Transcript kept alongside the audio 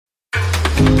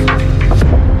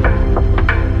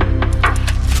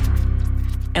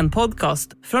en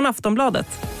podcast från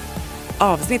Aftonbladet.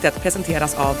 Avsnittet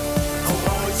presenteras av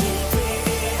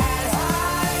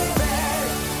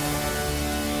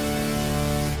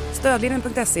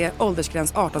Stödlinjen.se,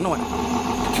 åldersgräns 18 år.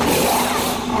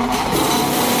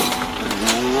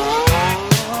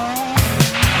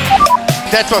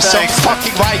 That was some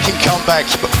fucking Viking comeback.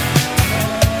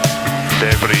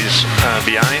 Debris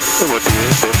behind.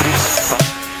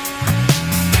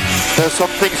 There's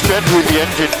something strange with the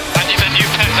engine. And you've a new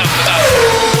pet after that.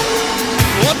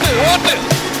 What the?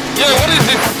 Yeah, what is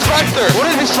this tractor? What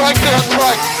is this tractor on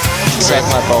track? Suck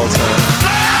my balls, man.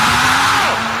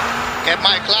 Get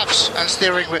my claps and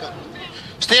steering wheel.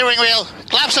 Steering wheel.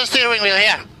 Claps and steering wheel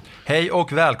here. Hej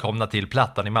och välkomna till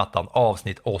Plattan i mattan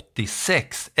avsnitt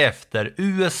 86 efter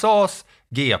USAs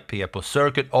GP på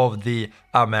Circuit of the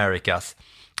Americas.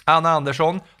 Anna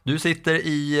Andersson, du sitter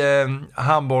i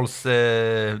handbolls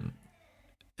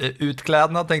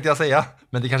utklädnad tänkte jag säga,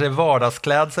 men det kanske är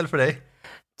vardagsklädsel för dig.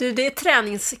 Du, det är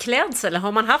träningsklädsel.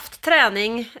 Har man haft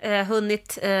träning,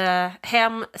 hunnit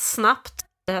hem snabbt,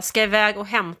 ska iväg och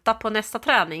hämta på nästa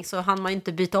träning, så hann man ju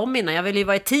inte byta om innan. Jag vill ju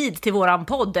vara i tid till våran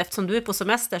podd. Eftersom du är på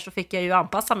semester så fick jag ju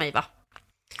anpassa mig, va?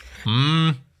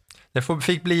 Det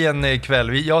fick bli en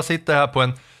kväll. Jag sitter här på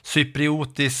en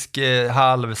cypriotisk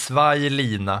halvsvaj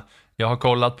lina. Jag har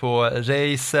kollat på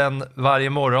racen varje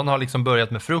morgon, har liksom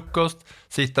börjat med frukost,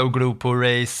 sitta och glo på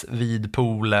race vid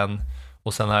poolen.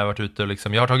 Och sen har jag varit ute och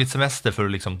liksom, jag har tagit semester för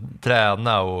att liksom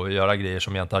träna och göra grejer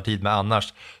som jag inte har tid med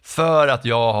annars. För att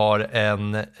jag har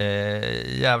en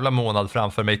jävla månad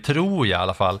framför mig, tror jag i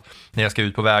alla fall, när jag ska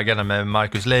ut på vägarna med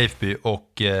Marcus Leifby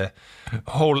och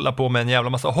hålla på med en jävla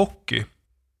massa hockey.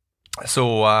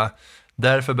 Så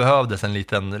därför behövdes en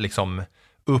liten liksom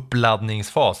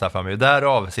uppladdningsfas här för mig.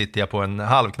 Därav sitter jag på en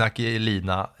halvknackig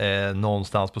lina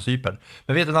någonstans på Cypern.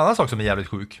 Men vet du en annan sak som är jävligt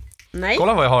sjuk? Nej.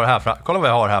 Kolla vad jag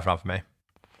har här framför mig.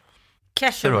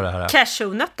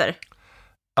 Cashewnötter.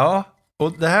 Ja,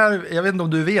 och det här, jag vet inte om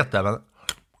du vet det, men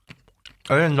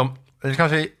jag vet inte om, det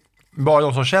kanske är bara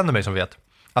de som känner mig som vet,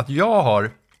 att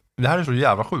det här är så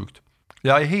jävla sjukt.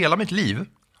 Jag har i hela mitt liv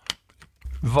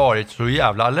varit så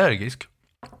jävla allergisk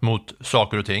mot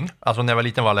saker och ting. Alltså när jag var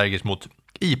liten var jag allergisk mot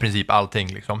i princip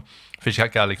allting liksom.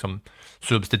 Försöka liksom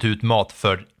substitutmat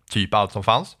för typ allt som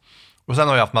fanns. Och sen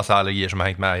har jag haft massa allergier som har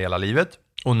hängt med hela livet.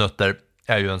 Och nötter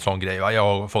är ju en sån grej, va? Jag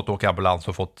har fått åka ambulans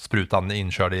och fått sprutan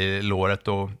inkörd i låret.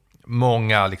 Och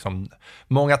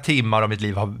många timmar av mitt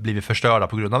liv har blivit förstörda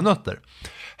på grund av nötter.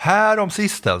 Här om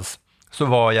sistens så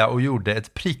var jag och gjorde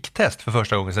ett pricktest för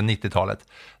första gången sedan 90-talet.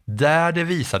 Där det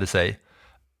visade sig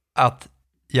att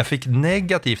jag fick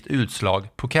negativt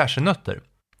utslag på cashewnötter.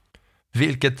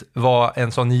 Vilket var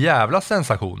en sån jävla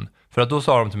sensation. För att då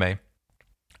sa de till mig,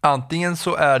 antingen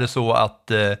så är det så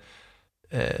att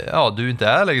du inte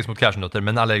är allergisk mot cashewnötter,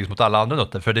 men allergisk mot alla andra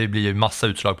nötter. För det blir ju massa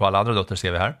utslag på alla andra nötter,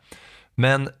 ser vi här.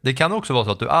 Men det kan också vara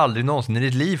så att du aldrig någonsin i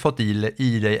ditt liv fått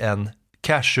i dig en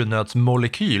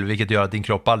cashewnötsmolekyl, vilket gör att din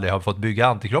kropp aldrig har fått bygga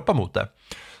antikroppar mot det.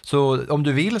 Så om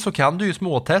du vill så kan du ju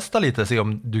småtesta lite och se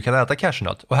om du kan äta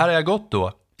cashewnöt. Och här har jag gått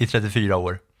då i 34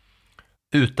 år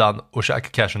utan att käka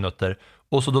cashewnötter.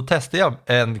 Och så då testade jag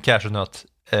en cashewnöt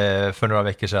för några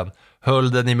veckor sedan.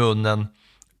 Höll den i munnen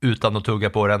utan att tugga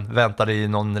på den. Väntade i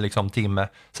någon liksom timme.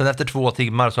 Sen efter 2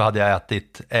 timmar så hade jag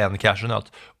ätit en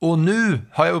cashewnöt. Och nu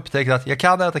har jag upptäckt att jag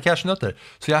kan äta cashewnötter.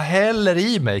 Så jag häller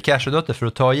i mig cashewnötter för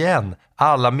att ta igen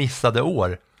alla missade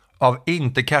år av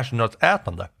inte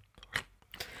cashewnötsätande.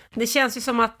 Det känns ju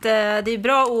som att det är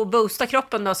bra att boosta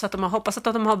kroppen då, så att de hoppas att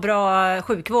de har bra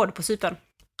sjukvård på Cypern.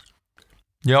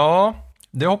 Ja,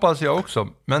 det hoppas jag också.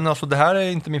 Men alltså det här är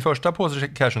inte min första påse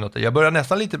cashewnötter. Jag börjar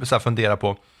nästan lite så här fundera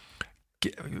på,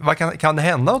 kan det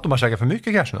hända att de har käkat för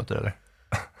mycket cashewnötter eller?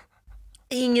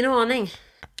 Ingen aning.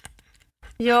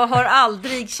 Jag har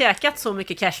aldrig käkat så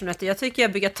mycket cashewnötter. Jag tycker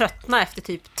jag börjar tröttna efter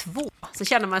typ 2. Så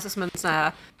känner man sig som en sån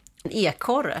här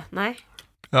ekorre. Nej.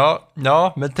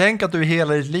 Ja, men tänk att du i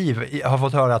hela ditt liv har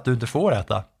fått höra att du inte får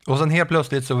äta. Och sen helt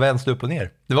plötsligt så vänds det upp och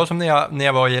ner. Det var som när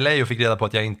jag var i LA och fick reda på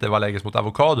att jag inte var allergisk mot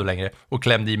avokado längre och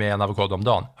klämde i mig en avokado om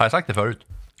dagen. Har jag sagt det förut?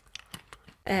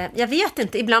 Jag vet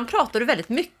inte, ibland pratar du väldigt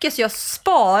mycket så jag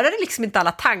sparar liksom inte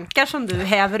alla tankar som du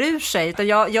häver ur sig, utan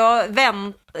jag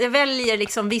väljer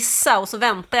liksom vissa och så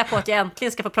väntar jag på att jag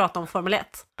äntligen ska få prata om Formel 1.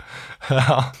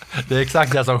 Ja, det är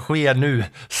exakt det som sker nu,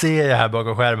 ser jag här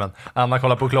bakom skärmen. Anna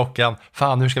kollar på klockan,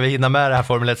 fan hur ska vi hinna med det här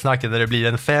Formel 1-snacket när det blir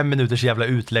en 5 minuters jävla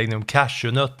utläggning om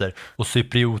cashewnötter och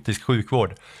cypriotisk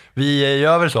sjukvård. Vi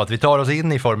gör väl så att vi tar oss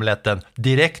in i Formel 1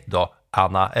 direkt då,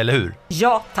 Anna, eller hur?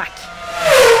 Ja, tack.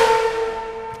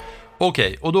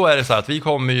 Okej, och då är det så här att vi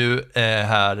kommer ju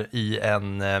här i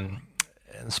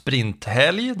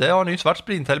sprinthelg. Det har nyss varit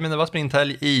sprinthelg, men det var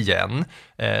sprinthelg igen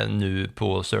nu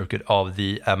på Circuit of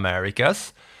the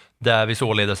Americas. Där vi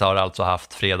således har alltså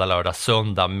haft fredag, lördag,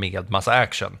 söndag med massa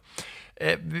action.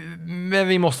 Men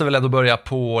vi måste väl ändå börja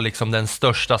på liksom den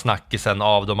största snackisen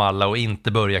av dem alla och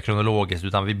inte börja kronologiskt,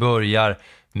 utan vi börjar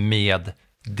med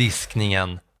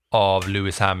diskningen av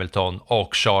Lewis Hamilton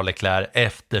och Charles Leclerc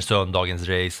efter söndagens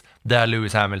race, där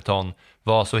Lewis Hamilton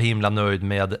var så himla nöjd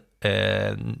med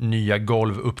nya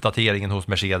golvuppdateringen hos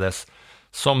Mercedes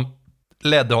som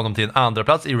ledde honom till en andra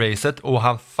plats i racet, och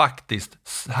han faktiskt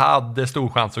hade stor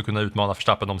chans att kunna utmana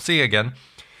Verstappen om segern.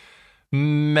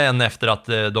 Men efter att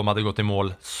de hade gått i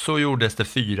mål så gjordes det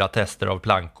 4 tester av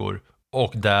plankor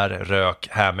och där rök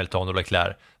Hamilton och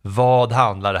Leclerc. Vad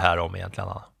handlar det här om egentligen,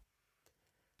 Anna?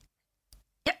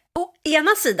 Ja, å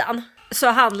ena sidan så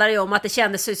handlar det om att det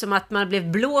kändes som att man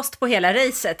blev blåst på hela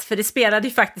racet, för det spelade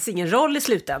ju faktiskt ingen roll i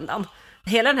slutändan.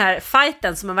 Hela den här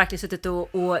fighten som man verkligen suttit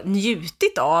och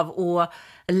njutit av och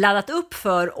laddat upp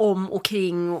för om och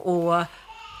kring, och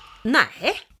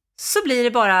nej, så blir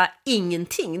det bara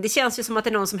ingenting. Det känns ju som att det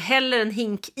är någon som häller en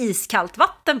hink iskallt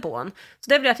vatten på en. Så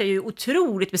det blev jag ju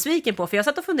otroligt besviken på, för jag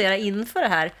satt och funderade inför det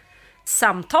här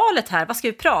samtalet här. Vad ska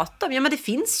vi prata om? Ja, men det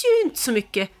finns ju inte så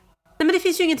mycket. Nej, men det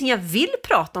finns ju ingenting jag vill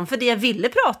prata om, för det jag ville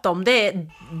prata om, det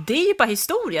är ju bara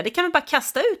historia. Det kan man bara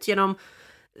kasta ut genom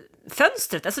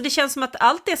fönstret. Alltså det känns som att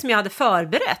allt det som jag hade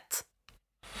förberett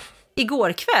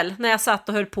igår kväll när jag satt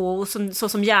och höll på och så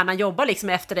som hjärnan jobbar liksom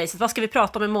efter racet. Vad ska vi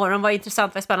prata om imorgon? Vad är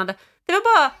intressant? Vad är spännande? Det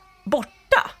var bara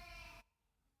borta.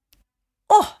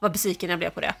 Vad besviken jag blev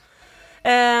på det.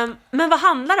 Men vad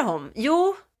handlar det om?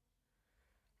 Jo,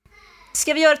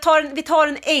 ska vi tar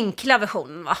en enkla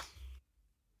version, va?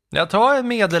 Jag tar en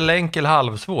medelenkel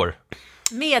halvsvår.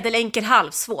 Medelenkel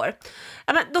halvsvår.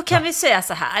 Ja, men då kan vi säga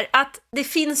så här, att det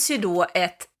finns ju då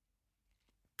ett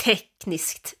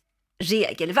tekniskt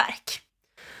regelverk.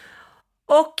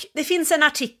 Och det finns en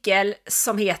artikel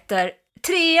som heter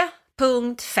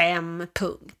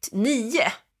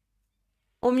 3.5.9.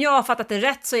 Om jag har fattat det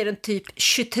rätt så är den typ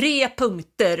 23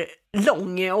 punkter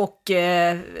lång och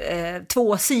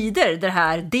 2 sidor, den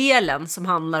här delen som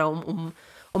handlar om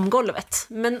golvet.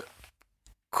 Men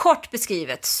kort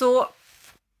beskrivet så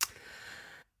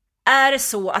är det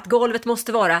så att golvet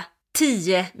måste vara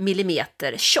 10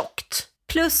 millimeter tjockt.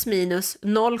 Plus minus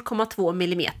 0,2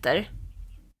 millimeter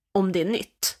om det är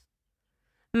nytt.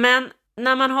 Men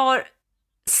när man har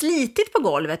slitit på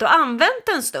golvet och använt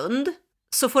en stund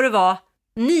så får det vara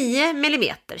 9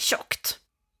 millimeter tjockt.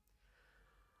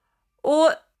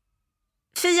 Och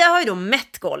FIA har ju då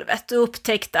mätt golvet och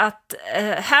upptäckt att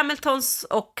Hamiltons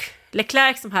och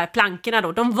Leclercs, de här plankorna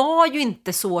då, de var ju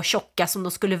inte så tjocka som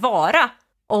de skulle vara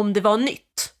om det var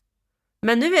nytt.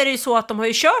 Men nu är det ju så att de har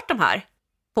ju kört de här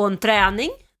på en träning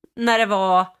när det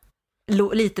var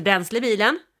lite bränsle i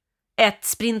bilen. Ett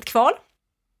sprintkval.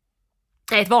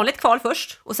 Ett vanligt kval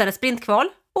först och sen ett sprintkval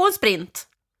och en sprint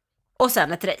och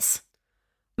sen ett race.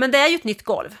 Men det är ju ett nytt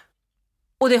golv.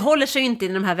 Och det håller sig ju inte i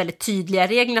de här väldigt tydliga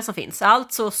reglerna som finns.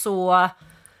 Alltså så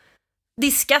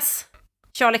diskas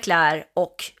Charles Leclerc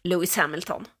och Lewis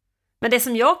Hamilton. Men det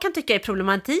som jag kan tycka är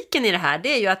problematiken i det här, det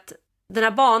är ju att den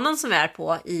här banan som vi är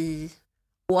på i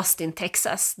Austin,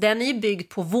 Texas, den är ju byggd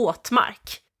på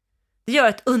våtmark. Det gör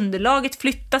att underlaget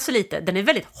flyttar sig lite. Den är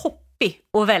väldigt hoppig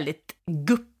och väldigt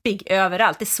guppig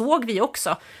överallt. Det såg vi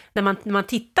också. När man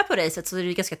tittar på racet så är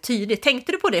det ganska tydligt.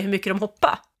 Tänkte du på det, hur mycket de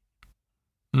hoppar?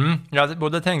 Jag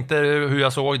både tänkte hur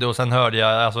jag såg det och sen hörde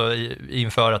jag alltså,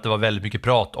 inför att det var väldigt mycket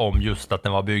prat om just att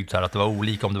den var byggd så här, att det var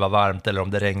olika om det var varmt eller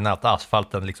om det regnade, att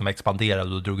asfalten liksom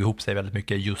expanderade och drog ihop sig väldigt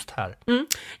mycket just här.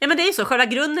 Ja, men det är ju så, själva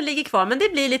grunden ligger kvar, men det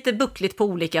blir lite buckligt på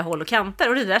olika håll och kanter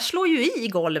och det där slår ju i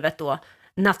golvet då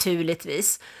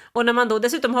naturligtvis. Och när man då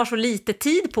dessutom har så lite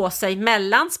tid på sig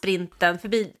mellan sprinten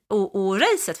och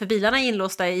racet, för bilarna är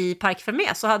inlåsta i Parc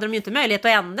Fermé, så hade de ju inte möjlighet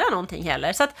att ändra någonting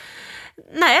heller. Så att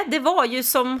nej, det var ju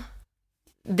som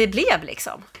det blev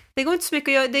liksom. Det går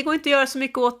inte att göra så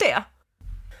mycket åt det.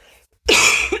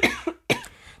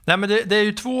 Nej, men det är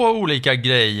ju 2 olika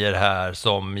grejer här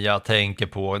som jag tänker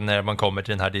på när man kommer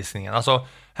till den här diskningen. Alltså,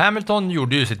 Hamilton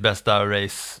gjorde ju sitt bästa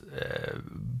race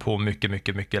på mycket,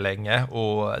 mycket, mycket länge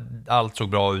och allt såg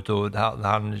bra ut och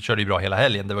han körde ju bra hela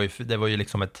helgen. Det var ju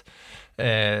liksom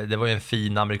det var ju en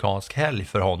fin amerikansk helg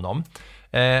för honom.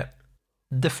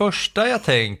 Det första jag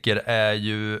tänker är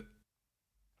ju,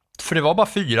 för det var bara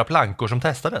 4 plankor som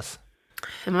testades.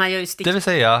 Man gör ju stick. Det vill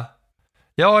säga,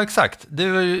 ja exakt, det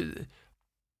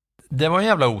var en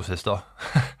jävla osis då.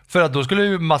 För att då skulle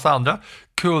ju massa andra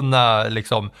kunna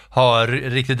liksom ha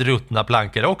riktigt ruttna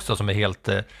plankor också som är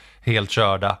helt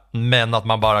körda. Men att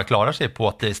man bara klarar sig på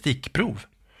att det är stickprov.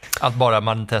 Att bara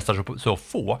man testar så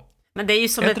få. Men det är ju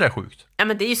som är inte det sjukt? Ja,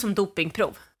 men det är ju som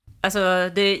dopingprov. Alltså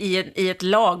i ett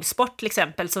lagsport till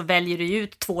exempel så väljer du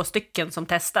ut 2 stycken som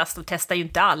testas. De testar ju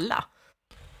inte alla.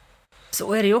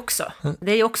 Så är det ju också.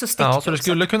 Det är ju också stickprov. Ja, så det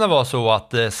skulle kunna vara så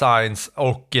att Sainz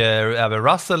och även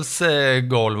Russells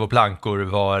golv och plankor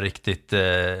var riktigt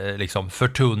liksom för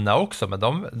tunna också. Men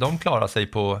de klarar sig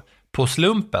på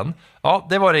slumpen. Ja,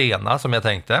 det var det ena som jag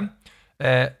tänkte.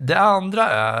 Det andra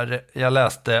är, jag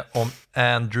läste om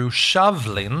Andrew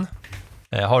Shovlin.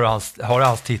 Har du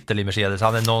hans titel i Mercedes?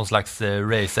 Han är någon slags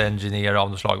race engineer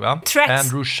av något slag, va?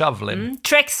 Andrew Shovlin.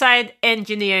 Trackside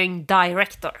Engineering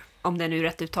Director, om det är nu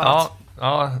rätt uttalat.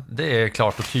 Ja, det är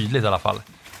klart och tydligt i alla fall.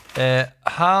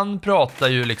 Han pratar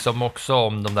ju liksom också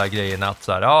om de där grejerna att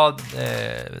så här,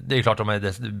 det är klart de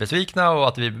är besvikna och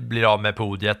att vi blir av med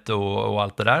podiet och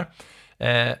allt det där.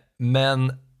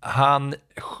 Men han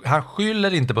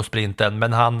skyller inte på sprinten,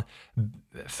 men han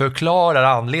förklarar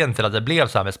anledningen till att det blev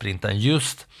så här med sprinten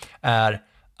just är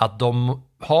att de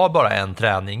har bara en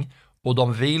träning och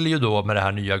de vill ju då med det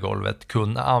här nya golvet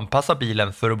kunna anpassa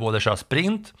bilen för att både köra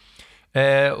sprint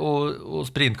och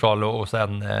sprintkval och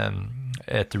sen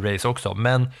ett race också.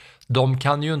 Men de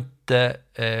kan ju inte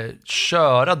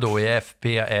köra då i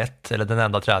FP1 eller den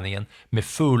enda träningen med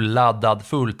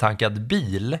fulltankad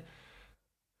bil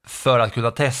för att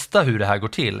kunna testa hur det här går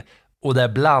till. Och det är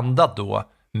blandat då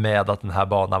med att den här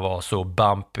banan var så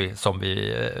bumpy som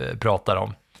vi pratar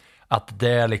om. Att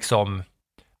det liksom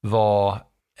var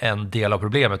en del av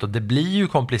problemet. Och det blir ju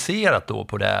komplicerat då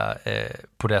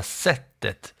på det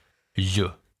sättet ju.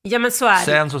 Ja, men så är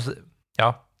det.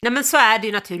 Ja. Nej, men så är det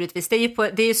ju naturligtvis. Det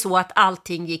är ju så att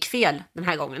allting gick fel den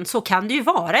här gången. Så kan det ju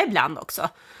vara ibland också.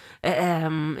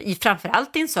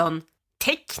 Framförallt i en sån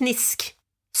teknisk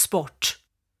sport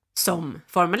som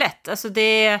Formel 1. Alltså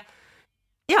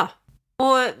ja.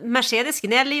 Och Mercedes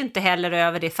gnäller ju inte heller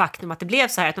över det faktum att det blev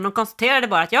så här. Utan de konstaterade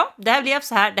bara att det här blev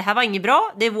så här. Det här var inget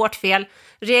bra. Det är vårt fel.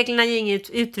 Reglerna ger inget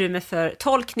utrymme för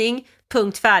tolkning.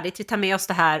 Punkt, färdigt. Vi tar med oss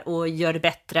det här och gör det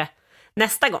bättre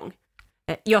nästa gång.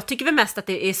 Jag tycker väl mest att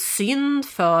det är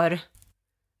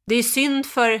synd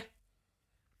för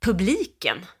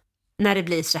publiken när det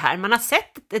blir så här. Man har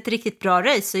sett ett riktigt bra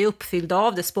race och är uppfylld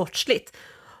av det sportsligt.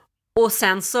 Och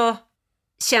sen så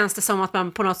känns det som att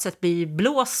man på något sätt blir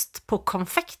blåst på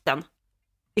konfekten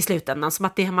i slutändan. Som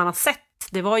att det man har sett,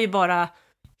 det var ju bara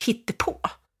hittepå.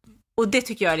 Och det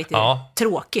tycker jag är lite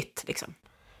tråkigt liksom.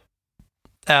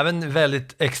 Även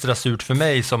väldigt extra surt för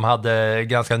mig som hade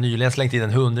ganska nyligen slängt in en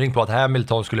 100 på att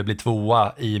Hamilton skulle bli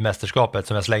 2:a i mästerskapet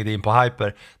som jag slängde in på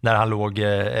Hyper när han låg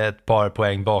ett par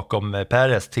poäng bakom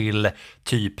Perez till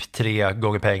typ 3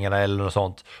 gånger pengarna eller något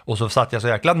sånt. Och så satt jag så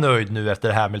jäkla nöjd nu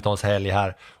efter Hamiltons helg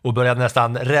här och började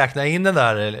nästan räkna in den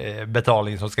där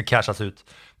betalningen som ska cashas ut.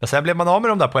 Men sen blev man av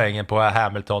med de där poängen på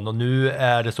Hamilton och nu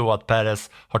är det så att Perez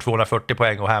har 240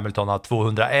 poäng och Hamilton har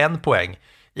 201 poäng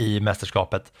i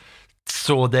mästerskapet.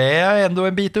 Så det är ändå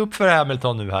en bit upp för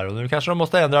Hamilton nu här och nu kanske de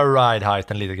måste ändra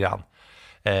ride-heighten lite grann.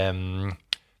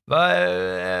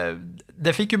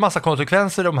 Det fick ju massa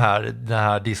konsekvenser den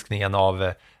här diskningen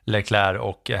av Leclerc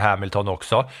och Hamilton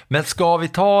också. Men ska vi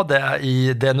ta det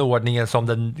i den ordningen som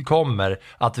den kommer?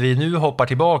 Att vi nu hoppar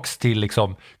tillbaks till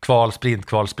liksom kval,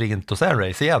 sprint och sen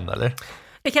race igen, eller?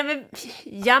 Det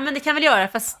kan väl göra,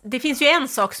 fast det finns ju en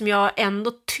sak som jag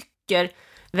ändå tycker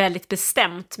väldigt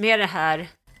bestämt med det här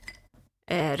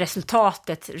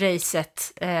resultatet,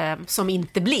 racet som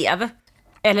inte blev,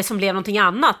 eller som blev någonting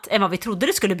annat än vad vi trodde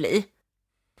det skulle bli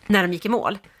när de gick i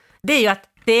mål. Det är ju att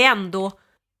det är ändå,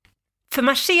 för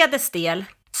Mercedes del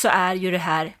så är ju det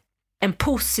här en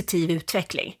positiv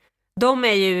utveckling. De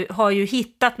har ju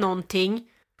hittat någonting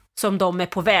som de är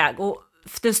på väg, och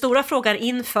den stora frågan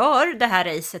inför det här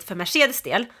racet för Mercedes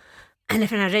del, eller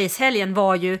för den här racehelgen,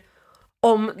 var ju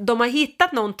om de har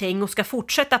hittat någonting och ska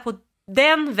fortsätta på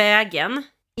den vägen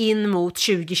in mot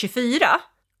 2024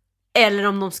 eller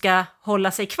om de ska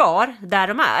hålla sig kvar där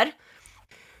de är.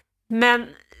 Men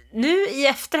nu i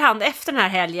efterhand, efter den här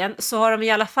helgen, så har de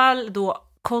i alla fall då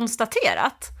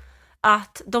konstaterat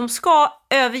att de ska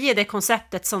överge det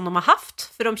konceptet som de har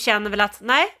haft, för de känner väl att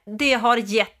nej, det har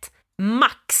gett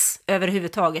max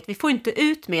överhuvudtaget. Vi får inte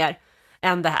ut mer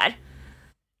än det här.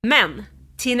 Men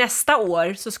till nästa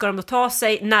år så ska de då ta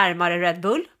sig närmare Red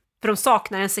Bull, för de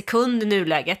saknar en sekund i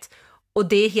nuläget. Och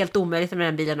det är helt omöjligt med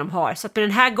den bilen de har. Så att med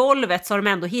den här golvet så har de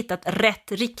ändå hittat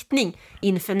rätt riktning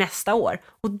inför nästa år.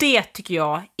 Och det tycker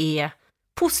jag är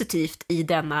positivt i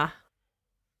denna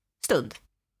stund.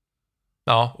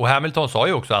 Ja, och Hamilton sa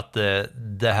ju också att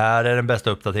det här är den bästa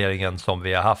uppdateringen som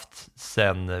vi har haft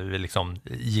sen vi liksom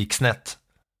gick snett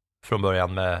från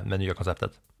början med nya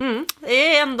konceptet.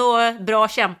 det är ändå bra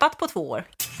kämpat på 2 år.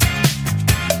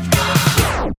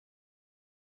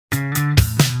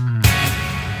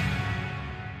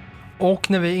 Och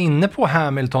när vi är inne på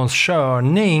Hamiltons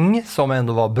körning som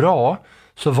ändå var bra,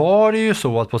 så var det ju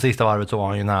så att på sista varvet så var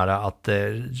han ju nära att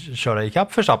köra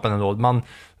ikapp Verstappen ändå. Man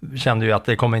kände ju att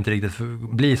det kommer inte riktigt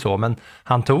bli så, men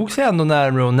han tog sig ändå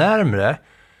närmare och närmare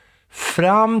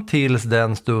fram tills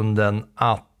den stunden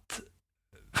att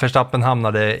Verstappen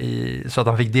hamnade så att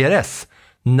han fick DRS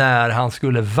när han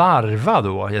skulle varva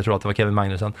då. Jag tror att det var Kevin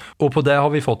Magnusson. Och på det har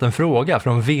vi fått en fråga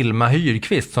från Vilma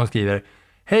Hyrqvist som skriver: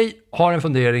 Hej, har en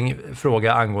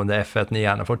fråga angående F1 ni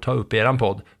gärna får ta upp i eran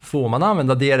podd. Får man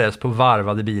använda DRS på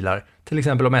varvade bilar? Till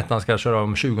exempel om ettan ska köra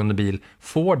om 20:e bil,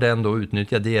 får den då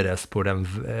utnyttja DRS på den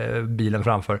bilen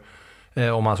framför?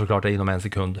 Om man såklart är inom 1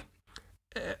 sekund.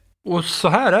 Och så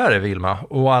här är det, Vilma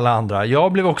och alla andra.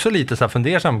 Jag blev också lite så här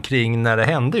fundersam kring när det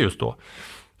hände just då.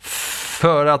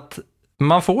 För att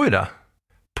man får ju det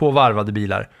på varvade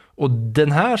bilar. Och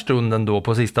den här stunden då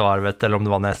på sista varvet, eller om det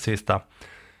var näst sista,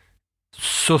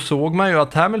 så såg man ju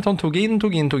att Hamilton tog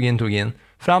in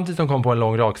fram tills de kom på en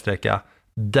lång raksträcka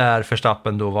där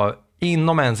Verstappen då var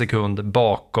inom 1 sekund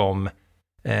bakom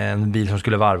en bil som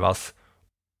skulle varvas,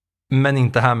 men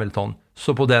inte Hamilton.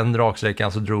 Så på den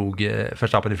raksträckan så drog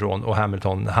Verstappen ifrån och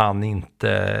Hamilton hann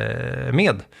inte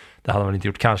med. Det hade man inte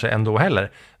gjort kanske ändå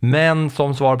heller. Men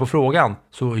som svar på frågan,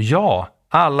 så ja,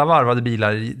 alla varvade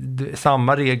bilar,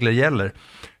 samma regler gäller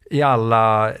i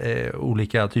alla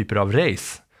olika typer av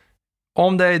race.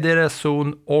 Om det är i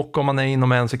DRS-zon och om man är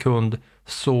inom 1 sekund,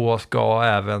 så ska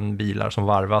även bilar som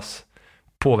varvas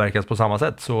påverkas på samma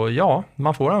sätt. Så ja,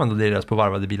 man får använda DRS på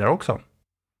varvade bilar också.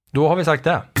 Då har vi sagt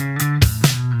det.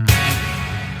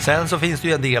 Sen så finns det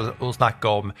ju en del att snacka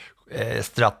om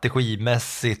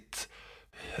strategimässigt.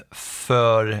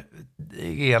 För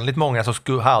enligt många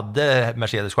så hade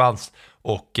Mercedes chans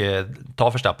och ta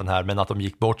Verstappen här, men att de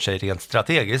gick bort sig rent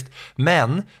strategiskt.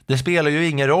 Men det spelar ju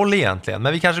ingen roll egentligen,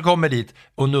 men vi kanske kommer dit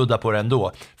och nudda på det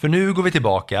ändå. För nu går vi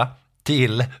tillbaka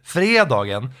till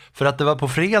fredagen, för att det var på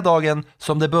fredagen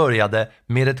som det började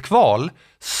med ett kval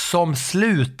som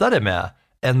slutade med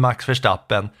en Max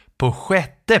Verstappen på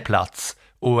 6:e plats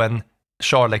och en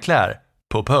Charles Leclerc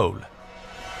på pole.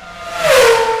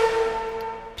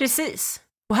 Precis.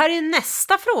 Och här är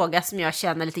nästa fråga som jag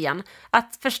känner lite grann.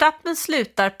 Att Verstappen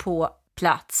slutar på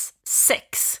plats 6.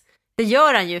 Det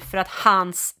gör han ju för att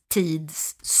hans tid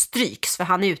stryks. För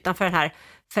han är utanför den här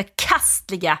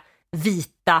förkastliga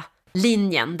vita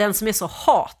linjen. Den som är så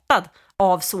hatad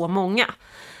av så många.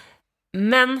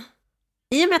 Men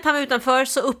i och med att han var utanför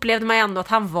så upplevde man ändå att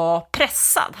han var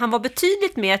pressad. Han var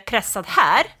betydligt mer pressad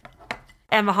här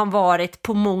än vad han varit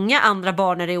på många andra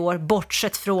banor i år,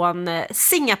 bortsett från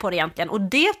Singapore egentligen. Och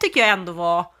det tycker jag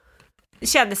ändå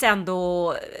kändes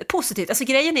ändå positivt. Alltså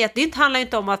grejen är att det handlar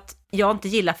inte om att jag inte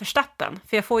gillar Verstappen,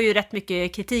 för jag får ju rätt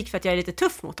mycket kritik för att jag är lite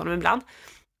tuff mot honom ibland.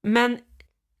 Men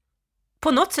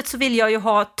på något sätt så vill jag ju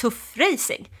ha tuff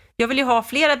racing. Jag vill ju ha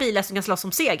flera bilar som kan slåss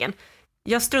om segern.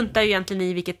 Jag struntar ju egentligen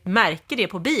i vilket märke det är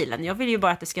på bilen. Jag vill ju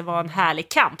bara att det ska vara en härlig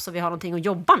kamp så vi har någonting att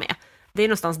jobba med. Det är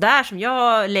någonstans där som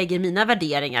jag lägger mina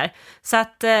värderingar. Så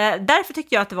att därför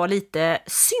tyckte jag att det var lite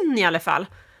synd i alla fall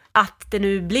att det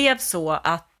nu blev så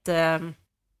att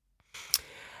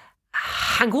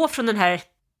han går från den här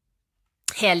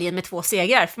helgen med 2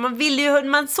 segrar. För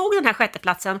man såg den här 6:e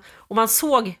platsen och man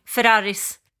såg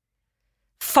Ferraris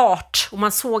fart och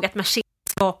man såg att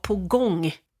Mercedes var på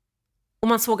gång. Och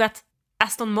man såg att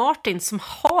Aston Martin, som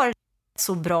har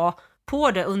så bra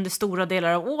på det under stora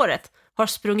delar av året, har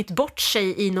sprungit bort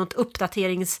sig i något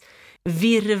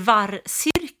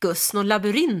uppdateringsvirvar-cirkus, någon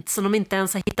labyrint som de inte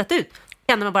ens har hittat ut.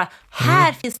 Känner man bara,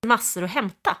 här finns det massor att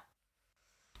hämta.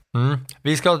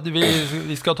 Vi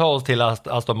ska ta oss till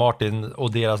Aston Martin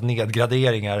och deras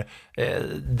nedgraderingar.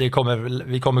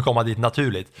 Vi kommer komma dit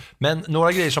naturligt. Men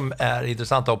några grejer som är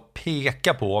intressanta att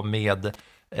peka på med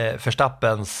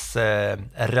Verstappens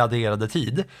raderade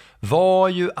tid var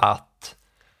ju att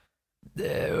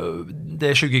det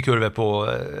är 20 kurvor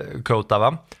på Kota,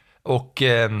 va? Och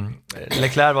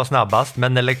Leclerc var snabbast,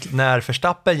 men när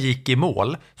Verstappen gick i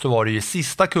mål så var det ju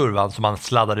sista kurvan som han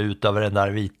sladdade ut över den där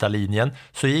vita linjen,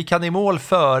 så gick han i mål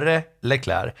före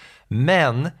Leclerc.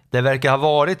 Men det verkar ha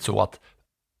varit så att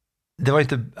det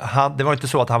var inte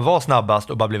så att han var snabbast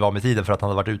och bara blev av med tiden för att han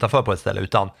hade varit utanför på ett ställe,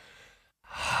 utan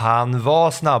han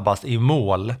var snabbast i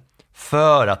mål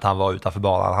för att han var utanför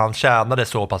banan. Han tjänade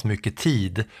så pass mycket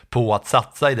tid på att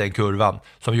satsa i den kurvan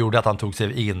som gjorde att han tog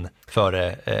sig in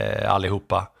före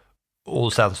allihopa.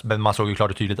 Och sen, men man såg ju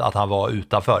klart och tydligt att han var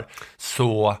utanför.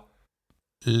 Så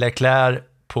Leclerc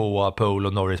på pole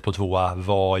och Norris på 2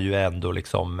 var ju ändå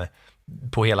liksom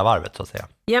på hela varvet så att säga.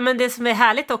 Ja, men det som är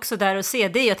härligt också där att se,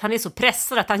 det är ju att han är så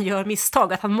pressad att han gör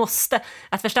misstag,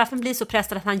 att Verstappen blir så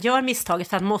pressad att han gör misstaget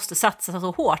för att han måste satsa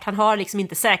så hårt. Han har liksom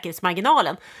inte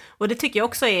säkerhetsmarginalen. Och det tycker jag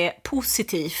också är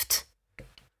positivt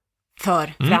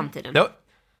för framtiden. Ja,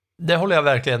 det håller jag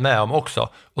verkligen med om också.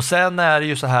 Och sen är det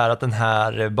ju så här att den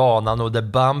här banan och the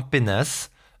bumpiness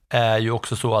är ju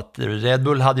också så att Red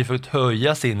Bull hade ju fått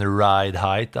höja sin ride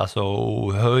height, alltså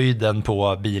höjden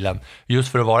på bilen,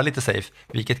 just för att vara lite safe,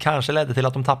 vilket kanske ledde till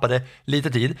att de tappade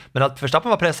lite tid. Men att Verstappen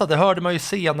var pressad, det hörde man ju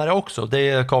senare också.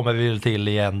 Det kommer vi till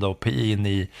igen då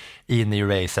in i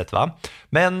racet, va?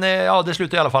 Men ja, det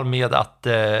slutar i alla fall med att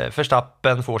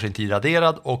Verstappen får sin tid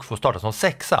raderad och får starta som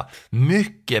 6:a.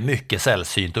 Mycket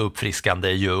sällsynt och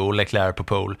uppfriskande ju, och Leclerc på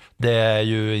pole. Det är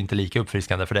ju inte lika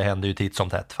uppfriskande, för det händer ju titt som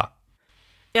tätt, va?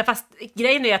 Ja, fast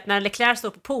grejen är att när Leclerc står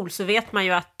på pole så vet man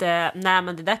ju att nej,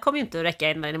 men det där kommer ju inte att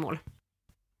räcka in i mål.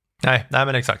 Nej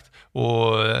men exakt.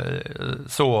 Och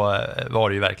så var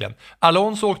det ju verkligen.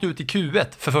 Alonso åkte ut i Q1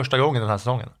 för första gången den här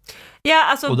säsongen. Ja,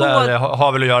 alltså och där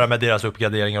har väl att göra med deras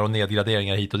uppgraderingar och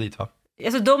nedgraderingar hit och dit, va?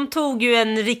 Alltså de tog ju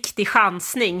en riktig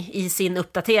chansning i sin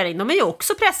uppdatering. De är ju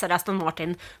också pressade, Aston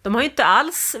Martin. De har ju inte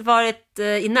alls varit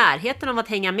i närheten av att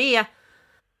hänga med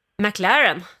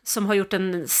McLaren, som har gjort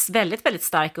en väldigt, väldigt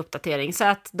stark uppdatering. Så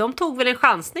att de tog väl en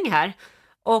chansning här.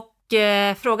 Och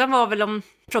frågan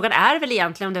är väl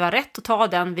egentligen om det var rätt att ta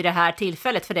den vid det här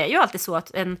tillfället. För det är ju alltid så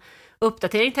att en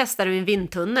uppdatering testar du i en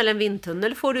vindtunnel. En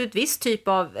vindtunnel får du ett visst typ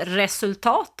av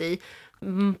resultat i.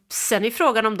 Sen är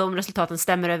frågan om de resultaten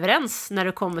stämmer överens när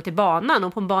du kommer till banan.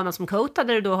 Och på en bana som Kota,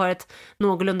 där du då har ett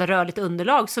någorlunda rörligt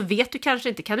underlag, så vet du kanske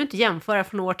inte, kan du inte jämföra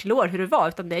från år till år hur det var.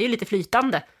 Utan det är ju lite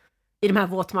flytande i de här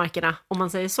våtmarkerna, om man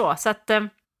säger så. Så att,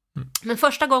 men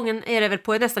första gången är det väl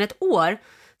på nästan ett år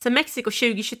sedan Mexiko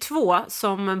 2022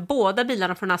 som båda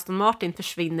bilarna från Aston Martin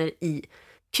försvinner i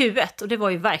Q1. Och det var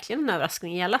ju verkligen en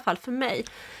överraskning, i alla fall för mig.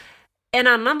 En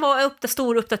annan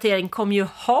stor uppdatering kom ju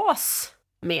Haas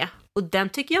med. Och den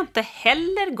tycker jag inte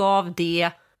heller gav det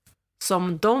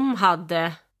som de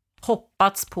hade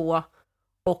hoppats på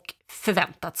och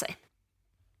förväntat sig.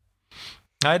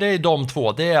 Nej, det är de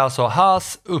två. Det är alltså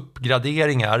Haas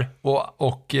uppgraderingar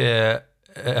och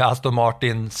Aston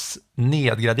Martins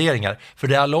nedgraderingar. För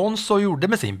det Alonso gjorde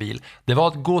med sin bil, det var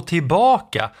att gå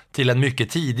tillbaka till en mycket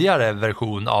tidigare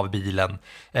version av bilen.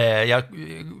 Jag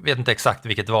vet inte exakt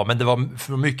vilket det var, men det var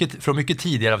från mycket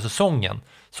tidigare av säsongen,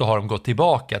 så har de gått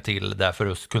tillbaka till det för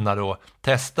att kunna då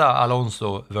testa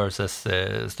Alonso versus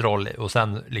Stroll och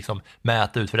sen liksom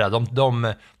mäta ut för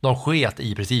det. De sket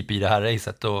i princip i det här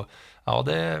racet, och ja,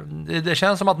 det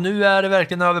känns som att nu är det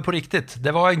verkligen över på riktigt.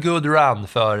 Det var en good run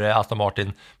för Aston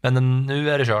Martin, men nu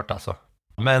är det kört alltså.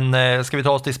 Men ska vi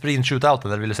ta oss till sprint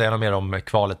shootouten, eller vill du säga något mer om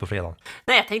kvalet på fredagen?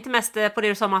 Nej, jag tänkte mest på det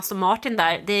du sa om Aston Martin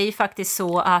där. Det är ju faktiskt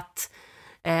så att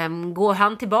går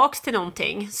han tillbaks till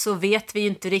någonting så vet vi ju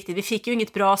inte riktigt. Vi fick ju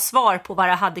inget bra svar på vad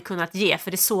det hade kunnat ge,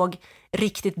 för det såg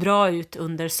riktigt bra ut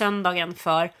under söndagen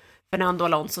för Fernando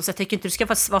Alonso. Så jag tycker inte du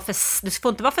får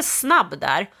inte vara för snabb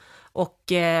där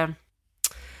och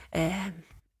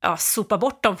sopa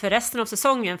bort dem för resten av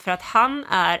säsongen, för att han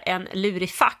är en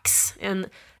lurifax, en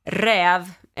räv,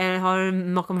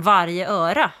 har bakom varje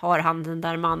öra har han, den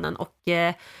där mannen, och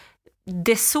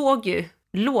det såg ju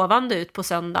lovande ut på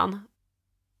söndagen,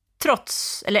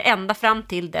 ända fram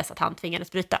till dess att han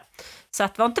tvingades bryta. Så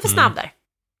att var inte för snabb där.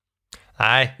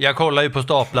 Nej, jag kollar ju på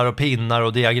staplar och pinnar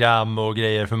och diagram och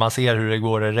grejer, för man ser hur det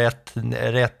går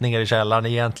rätt ner i källaren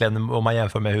egentligen om man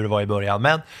jämför med hur det var i början.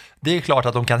 Men det är klart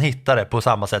att de kan hitta det på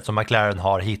samma sätt som McLaren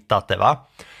har hittat det, va?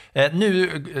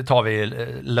 Nu tar vi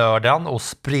lördagen och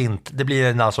sprint. Det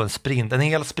blir alltså en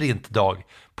hel sprintdag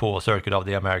på Circuit of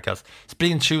the Americas.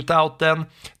 Sprint shootouten,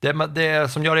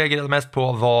 det som jag reagerade mest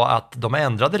på var att de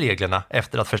ändrade reglerna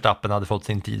efter att Verstappen hade fått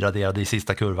sin tid raderad i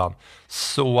sista kurvan.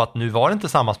 Så att nu var det inte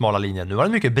samma smala linje, nu var det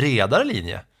en mycket bredare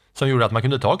linje som gjorde att man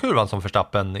kunde ta kurvan som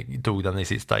Verstappen tog den i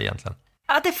sista egentligen.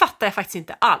 Ja, det fattar jag faktiskt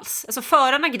inte alls. Alltså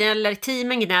förarna gnäller,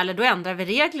 teamen gnäller, då ändrar vi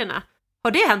reglerna.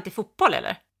 Har det hänt i fotboll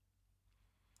eller?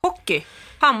 Hockey,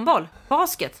 handboll,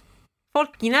 basket.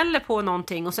 Folk gnäller på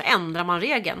någonting och så ändrar man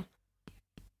regeln.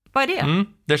 Vad är det?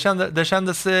 Det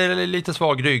kändes lite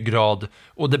svag ryggrad,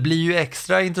 och det blir ju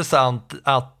extra intressant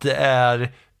att det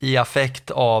är i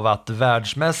affekt av att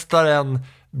världsmästaren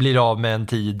blir av med en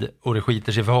tid och det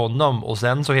skiter sig för honom, och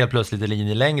sen så helt plötsligt är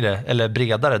linjen längre eller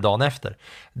bredare dagen efter.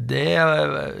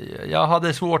 Jag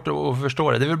hade svårt att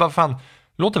förstå det. Det är väl bara fan,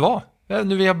 låt det vara.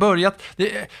 Nu vi har börjat.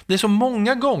 Det är så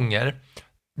många gånger,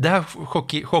 det här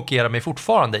chockerar mig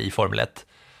fortfarande i Formel 1,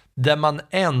 där man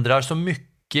ändrar så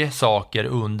mycket saker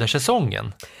under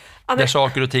säsongen. Där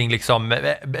saker och ting liksom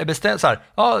bestäms så här.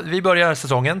 Ja, vi börjar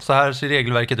säsongen, så här ser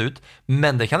regelverket ut.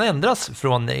 Men det kan ändras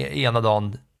från ena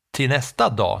dagen till nästa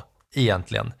dag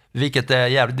egentligen. Vilket är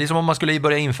jävligt. Det är som om man skulle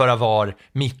börja införa VAR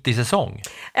mitt i säsong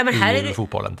i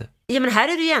fotbollen. Ja, men här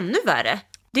är det ju ännu värre.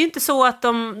 Det är ju inte så att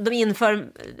de inför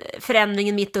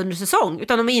förändringen mitt under säsong,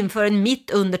 utan de inför en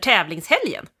mitt under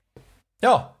tävlingshelgen.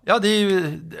 Ja, det är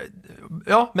ju...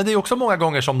 Ja, men det är också många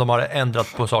gånger som de har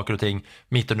ändrat på saker och ting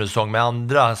mitt under säsong med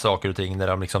andra saker och ting, när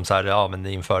de liksom så här, men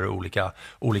inför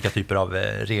olika typer av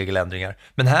regeländringar.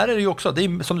 Men här är det ju också, det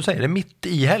är, som du säger, det är mitt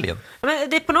i helgen. Men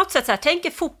det är på något sätt så här, tänk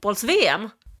er fotbolls-VM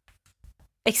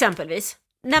exempelvis.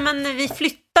 Nej, men vi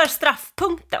flyttar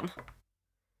straffpunkten.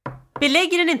 Vi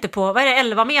lägger den inte på,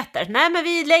 11 meter? Nej, men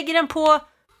vi lägger den på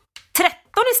 13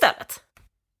 istället.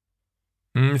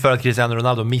 För att Cristiano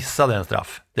Ronaldo missade en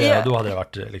straff. Då hade det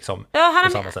varit liksom på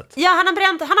samma sätt. Ja, han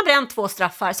har bränt 2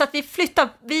 straffar. Så att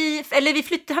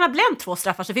han har bränt 2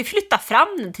 straffar, så vi flyttar fram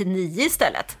den till 9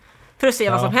 istället. För att se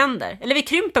vad som händer. Eller vi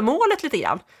krymper målet lite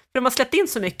grann. För de har släppt in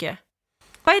så mycket.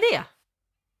 Vad är det?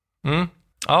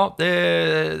 Ja, det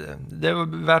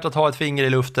är värt att ha ett finger i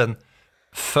luften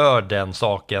för den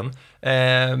saken.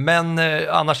 Men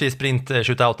annars i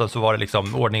sprint-shootouten så var det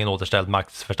liksom ordningen återställd.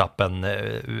 Max Verstappen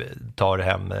tar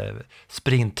hem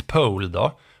sprint-pole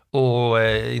då. Och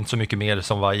inte så mycket mer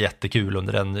som var jättekul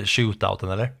under den shootouten,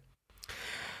 eller?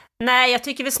 Nej, jag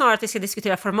tycker väl snarare att vi ska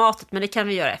diskutera formatet, men det kan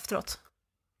vi göra efteråt.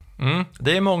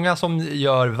 Det är många som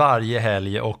gör varje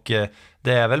helg, och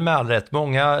det är väl med all rätt.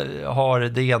 Många har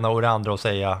det ena och det andra att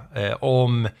säga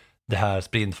om det här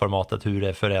sprintformatet, hur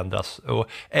det förändras. Och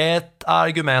ett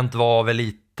argument var väl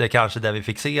lite kanske det vi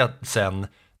fick se sen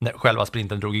när själva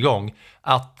sprinten drog igång,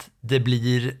 att det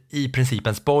blir i princip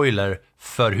en spoiler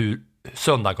för hur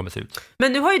söndagen kommer se ut.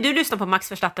 Men nu har ju du lyssnat på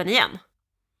Max Verstappen igen.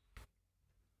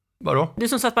 Vadå? Du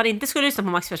som sa att man inte skulle lyssna på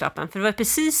Max Verstappen, för det var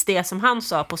precis det som han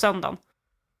sa på söndagen.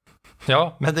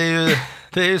 Ja, men det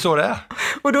är ju så det är.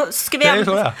 Och då ska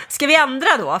vi ändra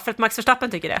då, för att Max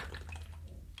Verstappen tycker det?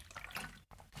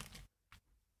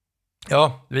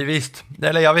 Ja, visst.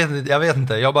 Eller jag vet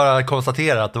inte. Jag bara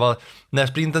konstaterar att det var när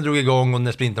sprinten drog igång och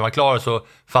när sprinten var klar, så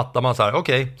fattar man så här,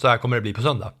 okej, så här kommer det bli på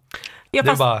söndag. Ja, det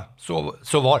är bara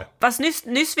så var det. Fast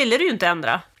nyss ville du ju inte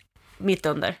ändra mitt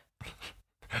under.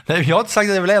 Nej, jag har inte sagt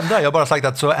att jag vill ändra. Jag har bara sagt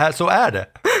att så är det.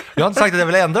 Jag har inte sagt att jag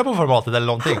vill ändra på formatet eller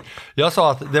någonting. Jag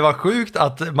sa att det var sjukt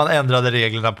att man ändrade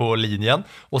reglerna på linjen.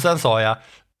 Och sen sa jag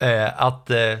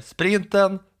att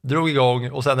sprinten drog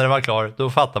igång, och sen när det var klar, då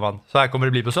fattar man, så här kommer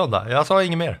det bli på söndag. Jag sa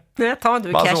inget mer. Nej, ta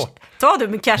du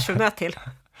med cashewnöt till.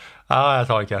 Ja, jag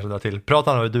tar en cashewnöt till.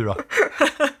 Prata nu, du då.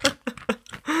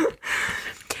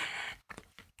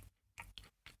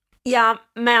 Ja,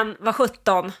 men vad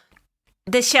 17.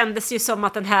 Det kändes ju som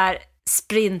att den här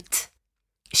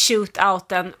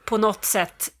sprint-shootouten på något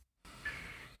sätt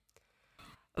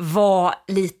var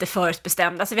lite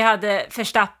förutbestämd. Alltså vi hade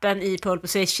Verstappen i pole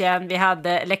position, vi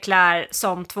hade Leclerc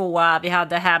som 2, vi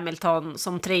hade Hamilton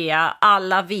som 3.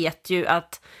 Alla vet ju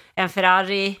att en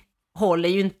Ferrari håller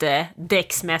ju inte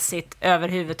däcksmässigt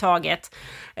överhuvudtaget.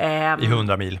 I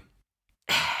 100 mil.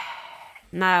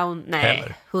 Nej,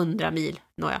 100 mil.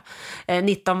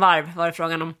 19 varv var det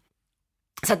frågan om.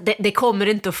 Så det kommer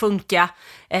inte att funka.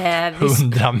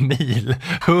 100 mil,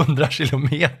 100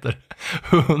 kilometer,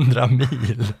 100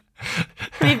 mil.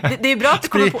 Det är bra att du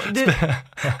kommer på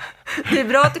det är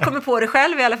bra att du kommer på det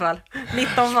själv i alla fall.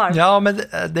 19 varv. Ja, men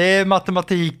det är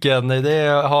matematiken. Det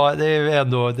är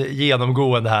ändå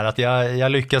genomgående här att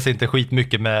jag lyckas inte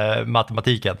skitmycket med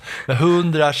matematiken. Men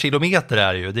 100 kilometer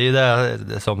är det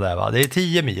är som det är, va? Det är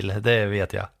 10 mil, det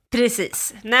vet jag.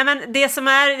 Precis. Nej, men det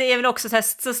är väl också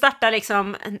så startar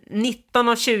liksom 19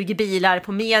 av 20 bilar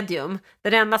på medium.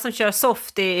 Den enda som kör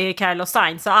soft är Carlos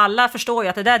Sainz, så alla förstår ju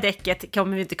att det där däcket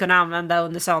kommer vi inte kunna använda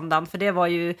under söndagen, för det var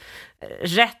ju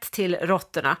rätt till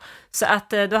råttorna. Så att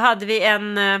då hade vi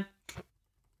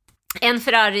en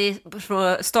Ferrari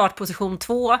på startposition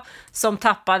 2 som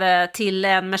tappade till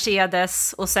en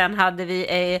Mercedes, och sen hade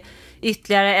vi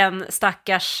ytterligare en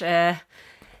stackars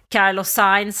Carlos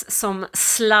Sainz som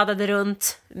sladdade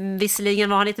runt. Visserligen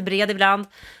var han lite bred ibland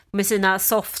med sina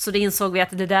soft, så det insåg vi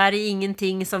att det där är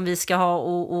ingenting som vi ska ha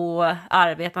och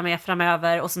arbeta med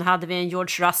framöver. Och sen hade vi en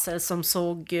George Russell som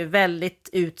såg väldigt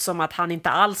ut som att han inte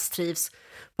alls trivs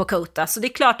på Kota. Så det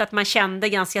är klart att man kände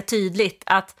ganska tydligt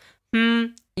att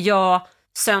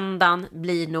söndagen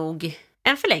blir nog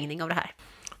en förlängning av det här.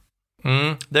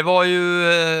 Det var ju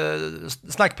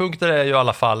snackpunkter är ju i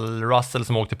alla fall Russell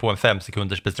som åkte på en 5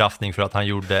 sekunders bestraffning för att han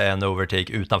gjorde en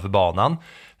overtake utanför banan,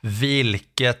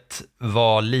 vilket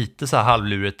var lite så här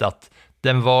halvlurigt att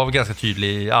den var ganska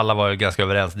tydlig, alla var ju ganska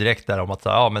överens direkt där om att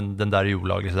ja, men den där är ju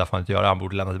olaglig så där får man inte göra, han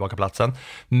borde lämna tillbaka platsen.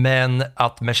 Men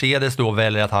att Mercedes då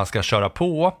väljer att han ska köra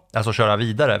på, alltså köra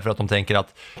vidare, för att de tänker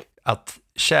att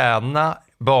tjäna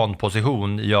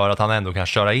banposition gör att han ändå kan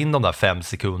köra in de där 5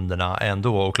 sekunderna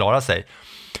ändå och klara sig.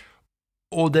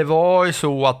 Och det var ju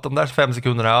så att de där 5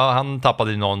 sekunderna, ja, han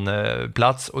tappade någon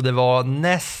plats och det var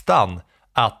nästan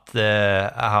att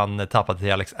han tappade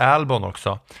till Alex Albon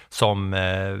också, som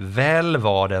väl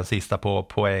var den sista på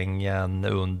poängen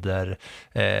under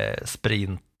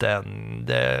sprinten.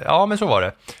 Ja, men så var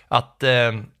det. Att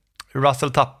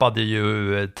Russell tappade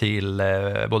ju till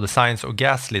både Sainz och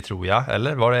Gasly, tror jag.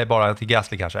 Eller var det bara till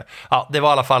Gasly kanske? Ja, det var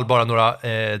i alla fall bara några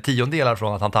tiondelar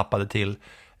från att han tappade till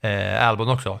Albon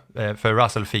också. För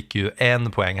Russell fick ju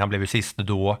 1 poäng. Han blev ju sist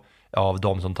då av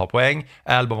de som tar poäng.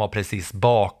 Albon var precis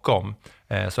bakom.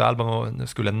 Så Albon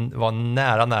skulle vara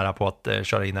nära på att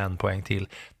köra in 1 poäng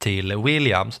till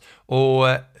Williams. Och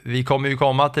vi kommer ju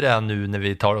komma till det nu när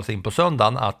vi tar oss in på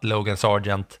söndagen, att Logan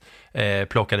Sargent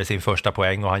plockade sin första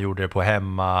poäng och han gjorde det på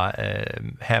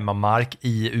hemmamark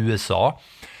i USA.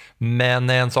 Men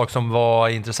en sak som var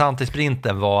intressant i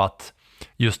sprinten var att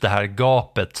just det här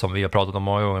gapet som vi har pratat om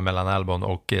många gånger mellan Albon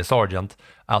och Sargent,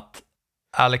 att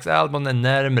Alex Albon är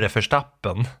närmare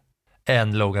Verstappen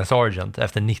än Logan Sargent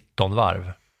efter 19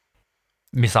 varv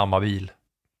med samma bil.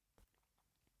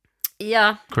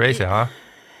 Ja. Crazy, ha?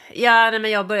 Ja, nej,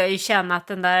 men jag börjar ju känna att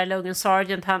den där Logan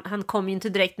Sargent, han kom ju inte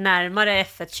direkt närmare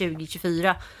F1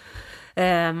 2024.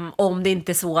 Om det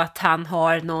inte är så att han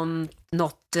har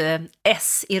något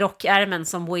S i rockärmen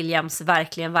som Williams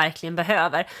verkligen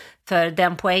behöver. För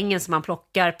den poängen som han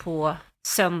plockar på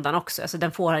söndagen också, alltså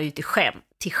den får han ju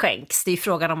till skänks. Det är ju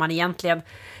frågan om han egentligen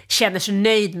känner sig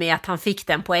nöjd med att han fick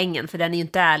den poängen, för den är ju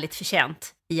inte ärligt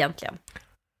förtjänt egentligen.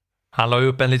 Han la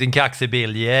upp en liten kaxig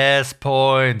bild. Yes,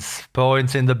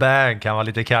 points in the bank. Han var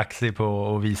lite kaxig på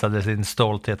och visade sin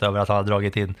stolthet över att han hade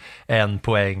dragit in 1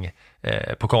 poäng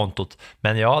på kontot.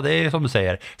 Men ja, det är som du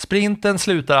säger. Sprinten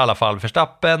slutar i alla fall.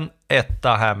 Verstappen 1,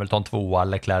 Hamilton 2,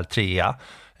 Leclerc 3.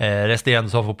 Resterande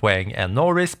som får poäng är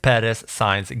Norris, Perez,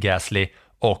 Sainz, Gasly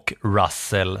och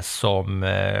Russell, som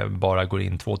bara går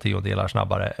in 2 tiondelar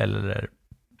snabbare, eller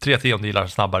 3 tiondelar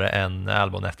snabbare än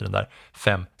Albon efter den där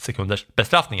 5 sekunders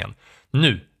bestraffningen.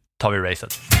 Nu tar vi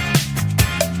racet.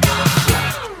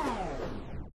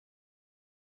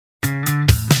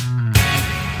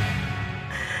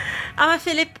 Ja, men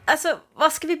Filip, alltså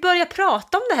vad ska vi börja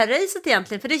prata om det här racet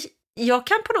egentligen? För jag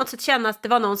kan på något sätt känna att det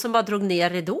var någon som bara drog ner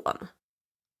ridån.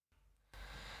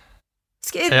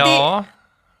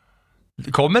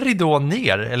 Kommer ridån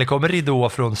ner eller kommer ridå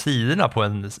från sidorna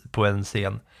på en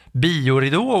scen?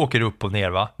 Bioridå åker upp och ner,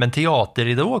 va? Men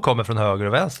teaterridå kommer från höger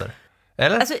och vänster.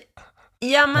 Eller? Alltså,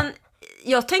 ja, men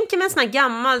jag tänker med en sån här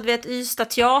gammal, Ystad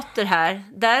teater här.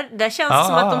 Där känns det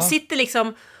som att de sitter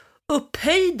liksom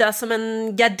upphöjda som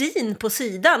en gardin på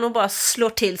sidan och bara slår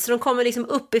till. Så de kommer liksom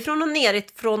uppifrån och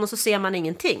nerifrån och så ser man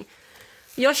ingenting.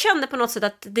 Jag kände på något sätt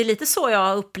att det är lite så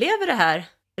jag upplever det här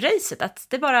racet. Att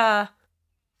det bara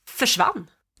försvann.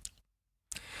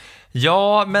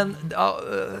 Ja, men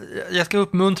jag ska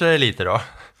uppmuntra dig lite då.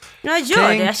 Ja, gör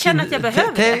det. Jag känner att jag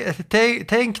behöver det.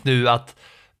 Tänk nu att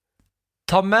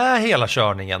ta med hela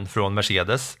körningen från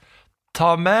Mercedes.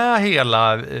 Ta med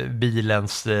hela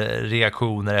bilens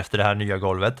reaktioner efter det här nya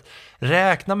golvet.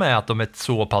 Räkna med att de är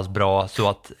så pass bra så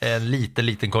att en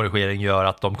liten korrigering gör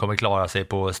att de kommer klara sig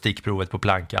på stickprovet på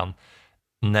plankan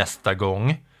nästa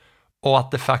gång. Och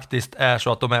att det faktiskt är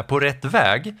så att de är på rätt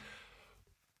väg.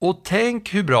 Och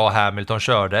tänk hur bra Hamilton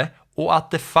körde, och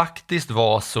att det faktiskt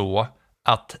var så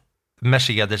att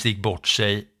Mercedes gick bort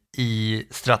sig i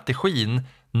strategin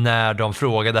när de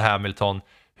frågade Hamilton: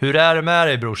 hur är det med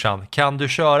dig, brorsan? Kan du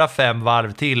köra 5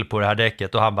 varv till på det här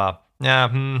däcket? Och han bara,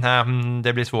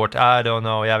 det blir svårt, I don't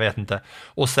know, jag vet inte.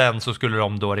 Och sen så skulle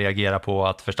de då reagera på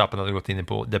att Verstappen hade gått in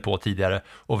på depå tidigare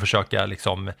och försöka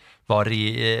liksom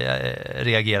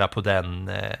reagera på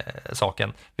den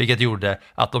saken. Vilket gjorde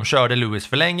att de körde Lewis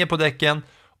för länge på däcken,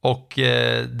 och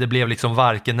det blev liksom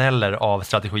varken eller av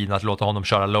strategin att låta honom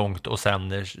köra långt och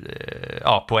sen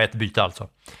på ett byte, alltså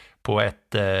på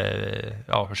ett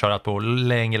köra på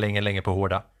länge på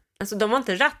hårda. Alltså de var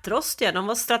inte rattrostiga, de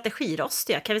var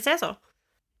strategirostiga, kan vi säga så?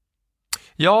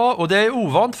 Ja, och det är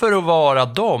ovant för att vara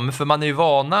dem, för man är ju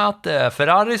vana att det är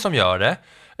Ferrari som gör det.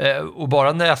 Och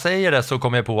bara när jag säger det så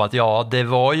kommer jag på att det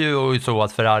var ju så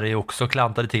att Ferrari också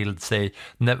klantade till sig.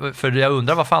 För jag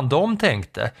undrar vad fan de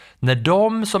tänkte. När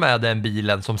de som är den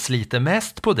bilen som sliter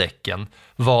mest på däcken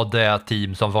var det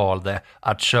team som valde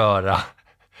att köra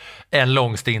en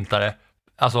långstintare.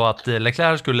 Alltså att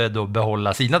Leclerc skulle då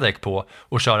behålla sina däck på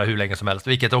och köra hur länge som helst,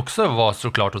 vilket också var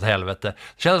såklart åt helvete.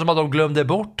 Det kändes som att de glömde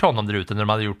bort honom där ute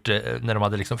när de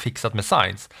hade liksom fixat med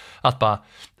Sainz. Att bara,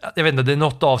 jag vet inte, det är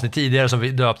något avsnitt tidigare som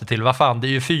vi döpte till, vad fan, det är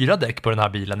ju 4 däck på den här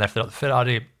bilen efter att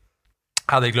Ferrari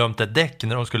hade glömt ett däck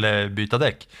när de skulle byta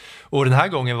däck. Och den här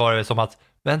gången var det som att,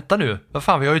 vänta nu, vad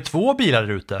fan, vi har ju 2 bilar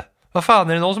där ute. Vad fan,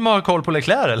 är det någon som har koll på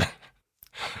Leclerc eller?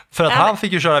 För att han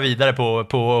fick ju köra vidare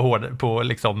på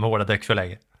liksom hårda däck för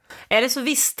länge. Eller så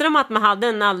visste de att man hade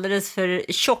en alldeles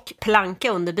för tjock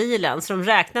planka under bilen, så de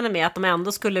räknade med att de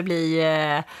ändå skulle bli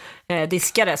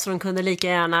diskade, så de kunde lika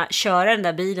gärna köra den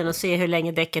där bilen och se hur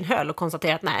länge däcken höll och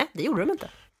konstatera att nej, det gjorde de inte.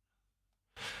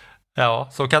 Ja,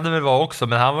 så kan det väl vara också,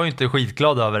 men han var ju inte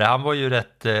skitglad över det. Han var ju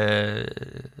rätt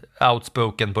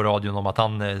outspoken på radion om att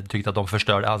han tyckte att de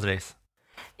förstörde hans race.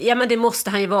 Ja, men det måste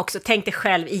han ju vara också. Tänk dig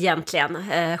själv egentligen,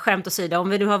 skämt åsido, om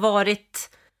vi nu har varit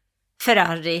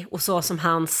Ferrari och så som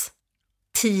hans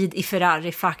tid i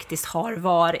Ferrari faktiskt har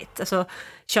varit. Alltså,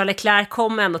 Charles Leclerc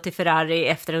kom ändå till Ferrari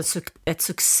efter ett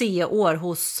succéår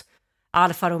hos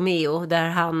Alfa Romeo där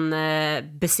han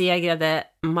besegrade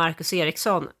Marcus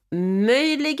Ericsson.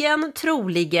 Möjligen,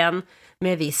 troligen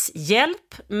med viss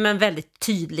hjälp, men väldigt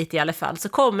tydligt i alla fall. Så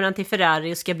kommer han till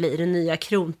Ferrari och ska bli den nya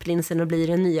kronprinsen och bli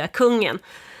den nya kungen.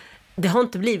 Det har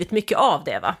inte blivit mycket av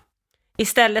det, va?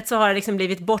 Istället så har det liksom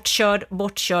blivit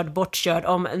bortkörd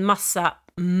om en massa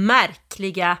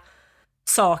märkliga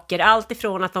saker. Allt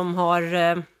ifrån att de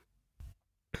har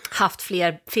haft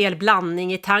fel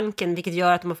blandning i tanken, vilket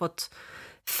gör att de har fått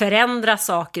förändra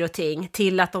saker och ting,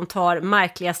 till att de tar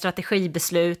märkliga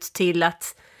strategibeslut, till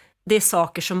att det är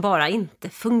saker som bara inte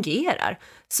fungerar.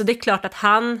 Så det är klart att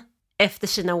han efter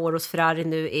sina år hos Ferrari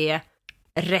nu är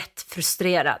rätt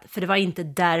frustrerad, för det var inte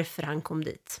därför han kom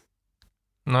dit.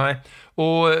 Nej,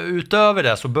 och utöver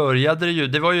det så började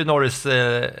det var ju Norris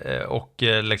och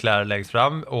Leclerc längst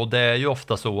fram, och det är ju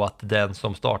ofta så att den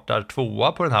som startar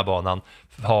 2:a på den här banan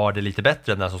har det lite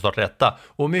bättre än den som startar 1:a.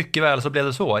 Och mycket väl så blev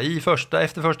det så.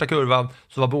 Efter första kurvan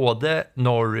så var både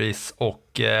Norris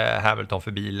och Hamilton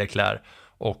förbi Leclerc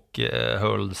och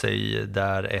höll sig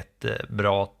där ett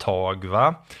bra tag,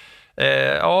 va?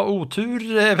 Ja,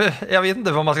 otur, jag vet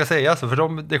inte vad man ska säga,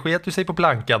 för det sket ju sig på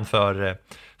plankan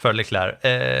för Leclerc.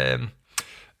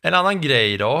 En annan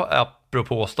grej då,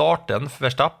 apropå starten,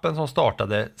 Verstappen som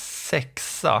startade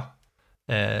 6:a,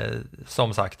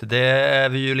 som sagt, det är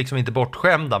vi ju liksom inte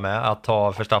bortskämda med att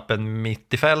ha Verstappen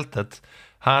mitt i fältet.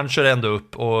 Han kör ändå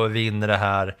upp och vinner det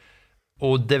här.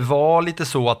 Och det var lite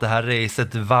så att det här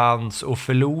racet vanns och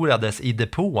förlorades i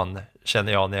depån,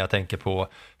 känner jag när jag tänker på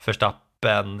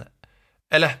Verstappen.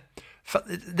 Eller,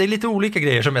 det är lite olika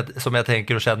grejer som jag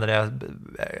tänker och känner när jag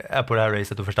är på det här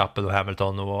racet och Verstappen och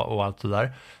Hamilton och allt det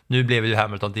där. Nu blev ju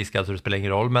Hamilton diskad så det spelar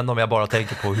ingen roll, men om jag bara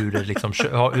tänker på hur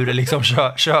det liksom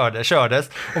kördes,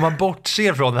 om man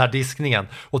bortser från den här diskningen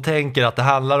och tänker att det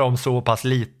handlar om så pass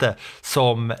lite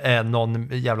som någon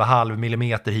jävla halv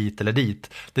millimeter hit eller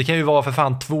dit. Det kan ju vara för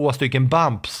fan 2 stycken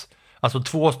bumps, alltså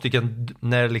 2 stycken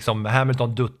när liksom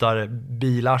Hamilton duttar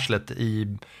bilarslet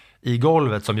i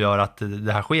golvet som gör att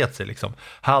det här sket sig liksom.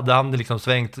 Hade han liksom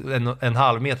svängt en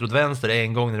halv meter åt vänster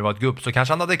en gång när det var ett gupp, så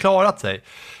kanske han hade klarat sig.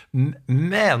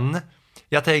 Men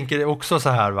jag tänker också så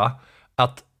här, va,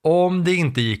 att om det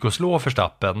inte gick att slå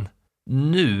Verstappen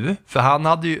nu, för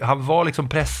han var liksom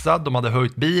pressad, de hade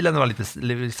höjt bilen, det var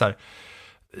lite så här,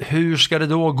 hur ska det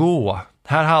då gå?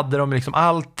 Här hade de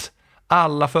liksom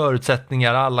alla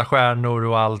förutsättningar, alla stjärnor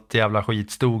och allt jävla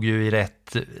skit stod ju i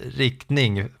rätt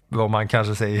riktning, vad man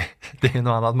kanske säger. Det är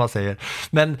något annat man säger.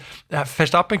 Men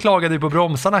Verstappen klagade ju på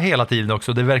bromsarna hela tiden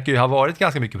också. Det verkar ju ha varit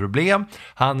ganska mycket problem.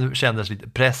 Han kändes lite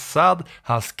pressad.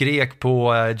 Han skrek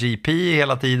på GP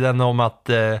hela tiden om att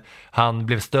han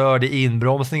blev störd i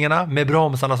inbromsningarna med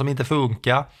bromsarna som inte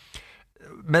funkar.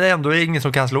 Men ändå är det ingen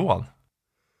som kan slå han.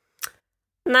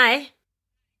 Nej.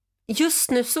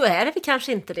 Just nu så är det väl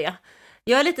kanske inte det.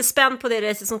 Jag är lite spänd på det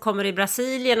racet som kommer i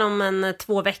Brasilien om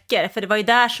 2 veckor. För det var ju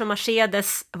där som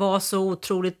Mercedes var så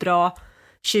otroligt bra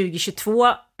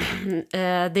 2022.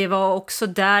 Det var också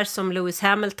där som Lewis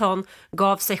Hamilton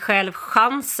gav sig själv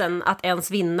chansen att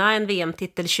ens vinna en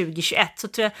VM-titel 2021. Så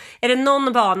tror jag, är det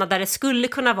någon bana där det skulle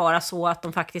kunna vara så att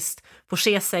de faktiskt får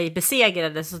se sig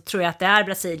besegrade, så tror jag att det är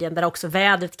Brasilien, där också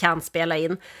vädret kan spela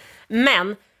in.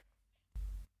 Men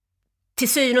till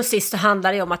syvende och sist så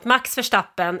handlar det om att Max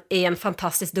Verstappen är en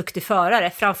fantastiskt duktig förare.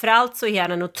 Framförallt så är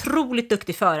han en otroligt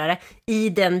duktig förare i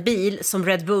den bil som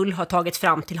Red Bull har tagit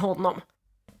fram till honom.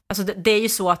 Alltså det är ju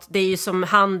så att det är ju som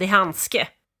hand i handske.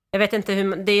 Jag vet inte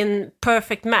det är en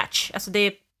perfect match. Alltså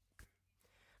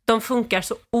de funkar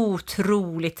så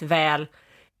otroligt väl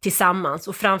tillsammans.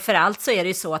 Och framförallt så är det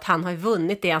ju så att han har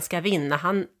vunnit det han ska vinna.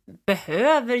 Han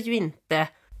behöver ju inte...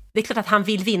 Det är klart att han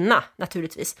vill vinna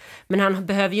naturligtvis. Men han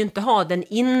behöver ju inte ha den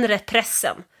inre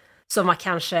pressen som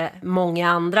kanske många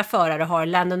andra förare har.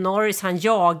 Lando Norris, han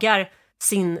jagar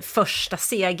sin första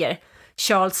seger.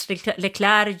 Charles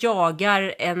Leclerc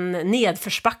jagar en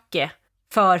nedförsbacke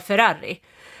för Ferrari.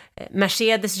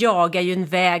 Mercedes jagar ju en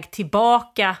väg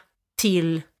tillbaka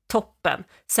till toppen.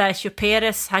 Sergio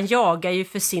Perez, han jagar ju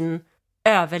för sin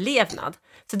överlevnad.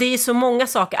 Så det är ju så många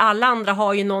saker. Alla andra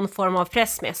har ju någon form av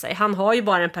press med sig. Han har ju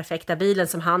bara den perfekta bilen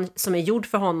som är gjord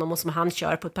för honom och som han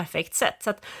kör på ett perfekt sätt. Så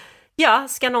att, ja,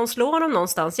 ska någon slå honom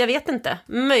någonstans? Jag vet inte.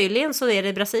 Möjligen så är det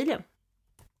i Brasilien.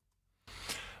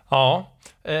 Ja,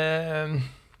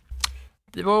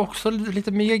 det var också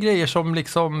lite mer grejer som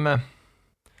liksom...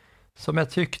 Som jag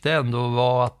tyckte ändå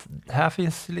var att det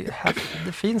finns en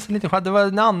liten skillnad. Det var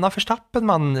en annan Verstappen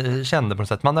man kände på något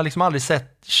sätt. Man har liksom aldrig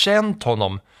känt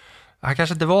honom. Han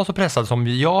kanske inte var så pressad som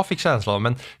jag fick känslan av,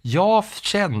 men jag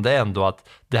kände ändå att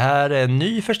det här är en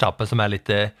ny Verstappen som är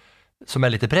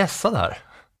lite pressad här.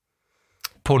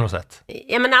 På något sätt.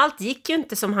 Ja, men allt gick ju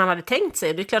inte som han hade tänkt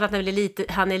sig. Det är klart att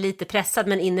han är lite pressad,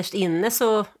 men innerst inne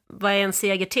så var en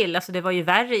seger till. Alltså det var ju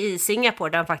värre i Singapore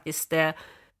där han faktiskt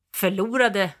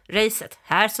förlorade racet.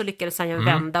 Här så lyckades han ju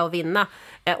vända och vinna.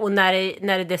 Och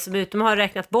när det dessutom har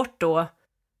räknat bort då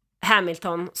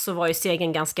Hamilton, så var ju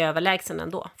segern ganska överlägsen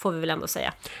ändå, får vi väl ändå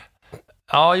säga.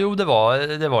 Ja, jo, det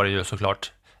var det ju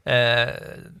såklart.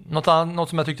 Något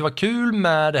som jag tyckte var kul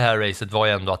med det här racet var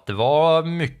ju ändå att det var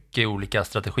mycket olika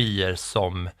strategier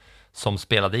som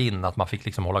spelade in, att man fick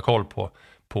liksom hålla koll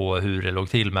på hur det låg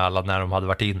till med alla när de hade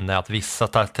varit inne, att vissa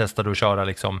testade att köra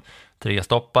liksom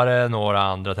 3-stoppare, några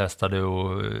andra testade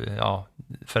och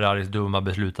Ferraris dumma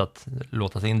beslut att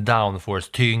låta sin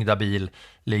downforce tyngda bil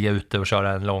ligga ute och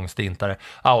köra en långstintare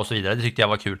och så vidare. Det tyckte jag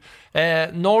var kul.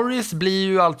 Norris blir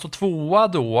ju alltså 2:a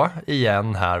då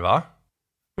igen här, va?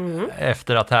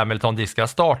 Efter att Hamilton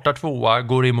startar 2:a,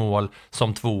 går i mål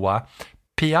som 2:a.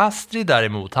 Piastri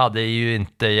däremot hade ju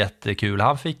inte jättekul.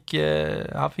 Han fick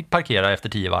parkera efter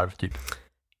 10 varv typ.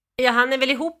 Ja, han är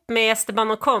väl ihop med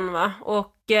Esteban Ocon, va?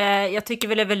 Och jag tycker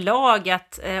väl överlag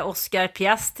att Oscar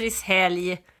Piastris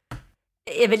helg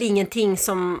är väl ingenting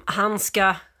som han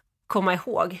ska komma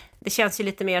ihåg. Det känns ju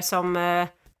lite mer som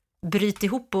bryt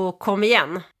ihop och kom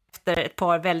igen efter ett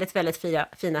par väldigt, väldigt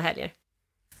fina helger.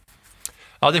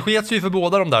 Ja, det skets ju för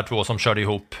båda de där två som körde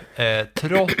ihop.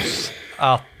 Trots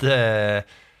att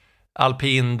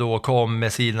Alpin då kom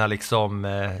med sitt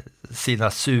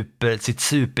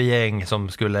supergäng som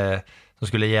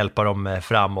skulle hjälpa dem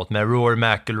framåt med Rory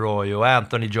McIlroy och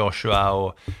Anthony Joshua,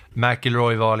 och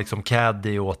McIlroy var liksom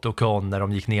caddy åt Ocon när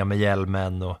de gick ner med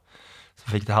hjälmen, och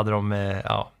så hade de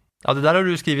det där har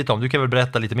du skrivit om. Du kan väl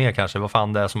berätta lite mer kanske vad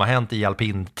fan det är som har hänt i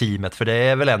Alpin-teamet, för det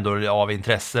är väl ändå av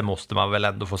intresse, måste man väl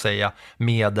ändå få säga,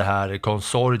 med det här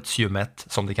konsortiumet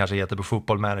som det kanske heter på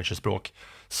fotbollmanagerspråk,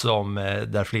 som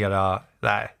där flera,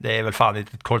 det är väl fan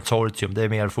inte ett konsortium, det är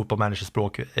mer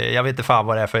fotbollmanagerspråk. Jag vet inte fan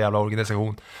vad det är för jävla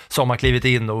organisation som har klivit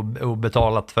in och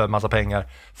betalat för massa pengar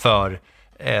för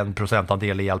en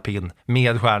procentandel i Alpin,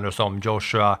 med stjärnor som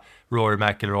Joshua, Rory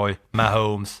McIlroy,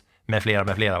 Mahomes med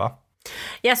flera, va?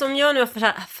 Ja, så om jag nu har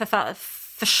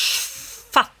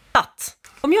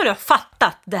om jag nu har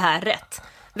fattat det här rätt,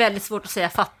 väldigt svårt att säga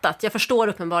fattat, jag förstår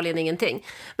uppenbarligen ingenting,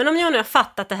 men om jag nu har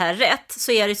fattat det här rätt,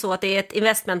 så är det så att det är ett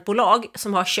investmentbolag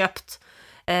som har köpt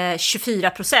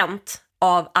 24%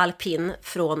 av Alpin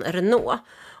från Renault,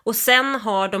 och sen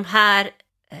har de här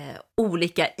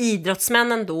olika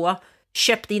idrottsmännen då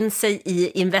köpt in sig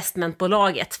i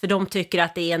investmentbolaget, för de tycker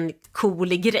att det är en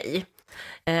cool grej.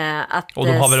 Och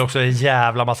de har väl också en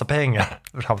jävla massa pengar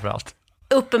framförallt.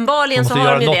 Uppenbarligen så har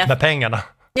de ju det. De måste göra något med pengarna.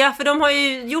 Ja, för de har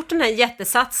ju gjort den här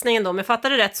jättesatsningen då. Om jag fattar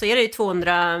det rätt så är det ju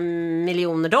 $200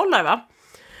 miljoner, va?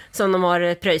 Som de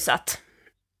har pröjsat.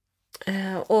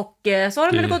 Och så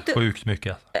har de gått... Det är sjukt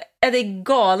mycket. Är det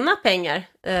galna pengar?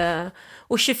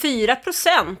 Och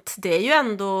 24%, det är ju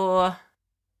ändå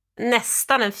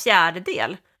nästan en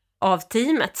fjärdedel av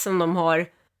teamet som de har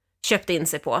köpt in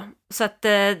sig på. Så att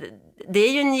det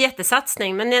är ju en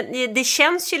jättesatsning, men det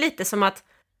känns ju lite som att,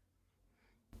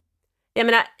 jag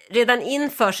menar, redan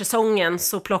inför säsongen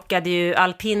så plockade ju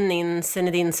Alpin in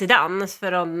Zinedine Zidane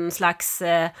för en slags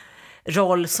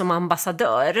roll som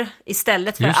ambassadör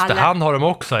istället för just det, han har de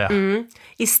också, ja.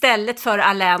 Istället för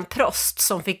Alain Prost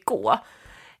som fick gå.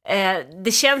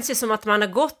 Det känns ju som att man har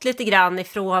gått lite grann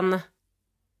ifrån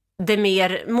det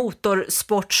mer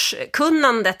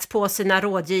motorsportskunnandet på sina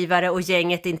rådgivare och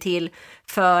gänget intill,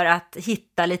 för att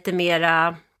hitta lite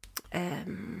mera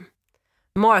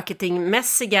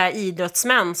marketingmässiga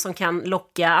idrottsmän som kan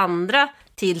locka andra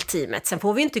till teamet. Sen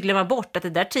får vi inte glömma bort att det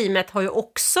där teamet har ju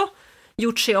också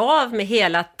gjort sig av med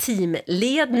hela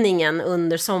teamledningen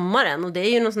under sommaren, och det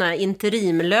är ju någon sån här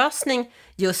interimlösning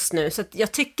just nu, så att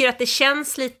jag tycker att det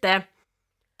känns lite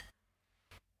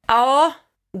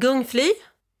gungfly,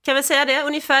 kan vi säga det,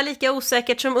 ungefär lika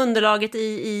osäkert som underlaget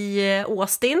i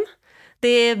Austin.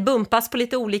 Det bumpas på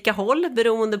lite olika håll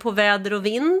beroende på väder och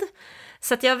vind.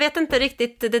 Så att jag vet inte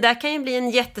riktigt, det där kan ju bli en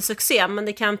jättesuccé, men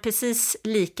det kan precis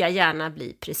lika gärna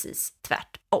bli precis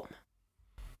tvärtom.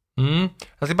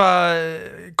 Jag ska bara,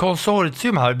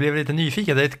 konsortium här, blev lite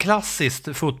nyfiken. Det är ett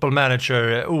klassiskt football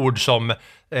manager-ord som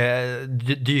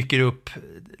dyker upp,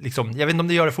 liksom, jag vet inte om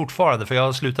det gör det fortfarande, för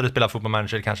jag slutade spela football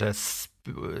manager kanske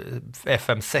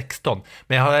FM 16,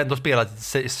 men jag har ändå spelat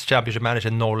Championship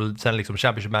Manager 0 sen liksom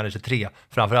Championship Manager 3,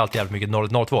 framförallt jävligt mycket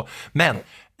 0-2. Men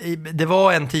det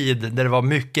var en tid där det var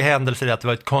mycket händelser i att det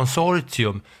var ett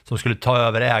konsortium som skulle ta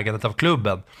över ägandet av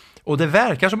klubben. Och det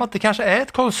verkar som att det kanske är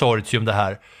ett konsortium det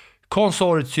här.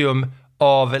 Konsortium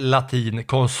av latin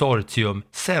konsortium,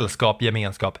 sällskap,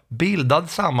 gemenskap, bildad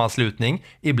sammanslutning,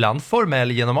 ibland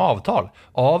formell genom avtal,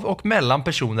 av och mellan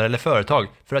personer eller företag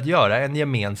för att göra en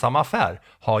gemensam affär,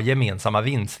 ha gemensamma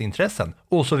vinstintressen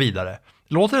och så vidare.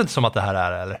 Låter det inte som att det här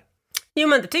är, eller? Jo,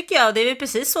 men det tycker jag. Det är väl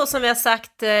precis så som vi har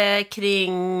sagt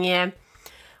kring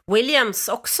Williams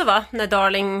också, va? När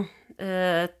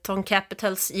Darlington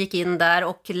Capitals gick in där,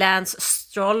 och Lance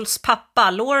Strolls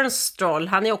pappa, Lawrence Stroll,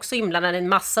 han är också inblandad i en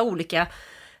massa olika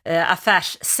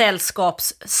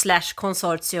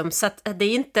affärssällskaps/konsortium. Så att det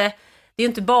är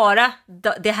inte bara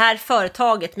det här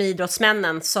företaget med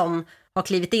idrottsmännen som har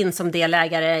klivit in som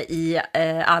delägare i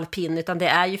Alpin, utan det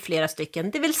är ju flera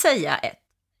stycken, det vill säga ett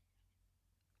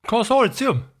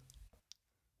konsortium.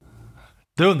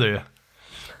 Det undrar ju.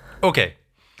 Okej.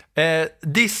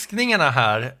 Diskningarna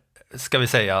här ska vi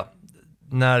säga,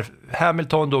 när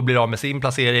Hamilton då blir av med sin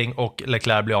placering och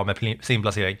Leclerc blir av med sin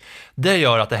placering, det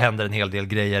gör att det händer en hel del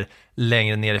grejer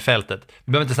längre ner i fältet.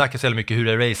 Vi behöver inte snacka så mycket hur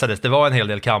det raceades. Det var en hel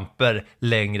del kamper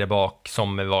längre bak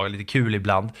som var lite kul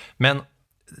ibland, men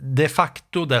de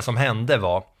facto det som hände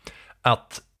var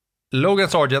att Logan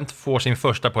Sargent får sin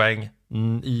första poäng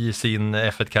i sin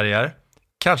F1-karriär.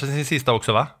 Kanske sin sista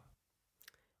också, va?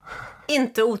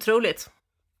 Inte otroligt.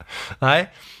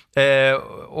 Nej.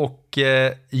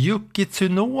 Yuki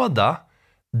Tsunoda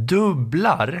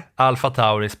dubblar Alfa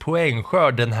Tauris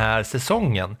poängskörd den här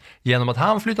säsongen genom att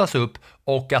han flyttas upp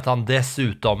och att han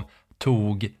dessutom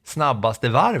tog snabbaste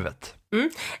varvet.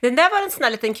 Den där var en sån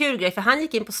här liten kul grej, för han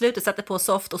gick in på slutet, satte på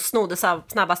soft och snodde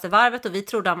snabbaste varvet, och vi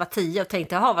trodde han var 10 och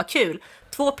tänkte, jaha vad kul,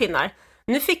 2 pinnar.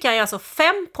 Nu fick han ju alltså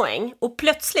 5 poäng, och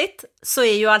plötsligt så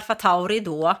är ju Alfa Tauri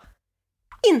då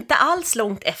inte alls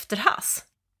långt efter Haas.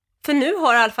 För nu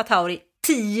har Alfa Tauri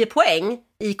 10 poäng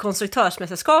i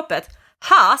konstruktörsmästerskapet.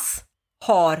 Haas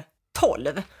har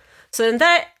 12. Så den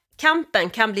där kampen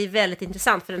kan bli väldigt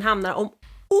intressant, för den handlar om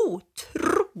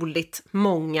otroligt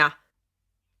många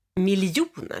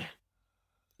miljoner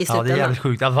i slutändan. Ja, det är jävligt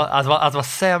sjukt. Att vara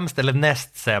sämst eller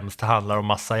näst sämst handlar om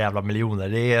massa jävla miljoner.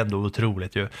 Det är ändå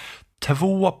otroligt ju.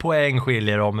 2 poäng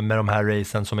skiljer dem med de här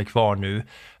racen som är kvar nu.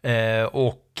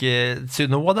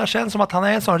 Tsunoda känns som att han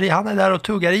är där och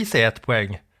tuggar i sig 1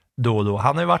 poäng då och då.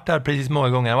 Han har ju varit där precis många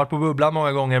gånger. Han har varit på bubblan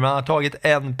många gånger, men han har tagit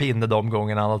en pinne de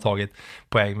gångerna han har tagit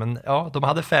poäng. Men ja, de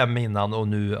hade 5 innan och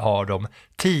nu har de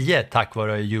 10 tack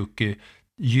vare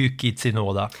Yuki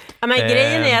Tsunoda. Ja, men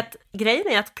grejen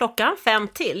är att plocka han 5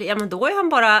 till, ja men då är han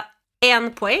bara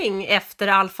 1 poäng efter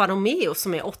Alfa Romeo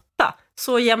som är 8.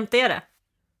 Så jämnt är det.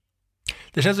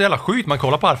 Det känns så jävla sjukt, man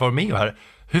kollar på Alfa Romeo här.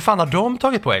 Hur fan har de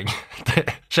tagit poäng?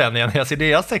 Det känner jag när jag ser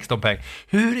deras 16 poäng.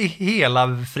 Hur i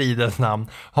hela fridens namn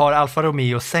har Alfa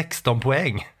Romeo 16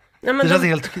 poäng? Ja, det känns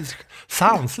helt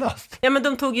sanslöst. Ja, men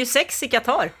de tog ju 6 i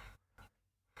Qatar.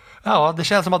 Ja, det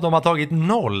känns som att de har tagit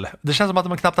 0. Det känns som att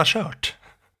de knappt har kört.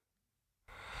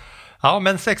 Ja,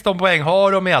 men 16 poäng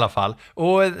har de i alla fall.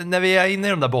 Och när vi är inne i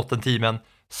de där bottenteamen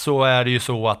så är det ju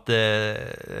så att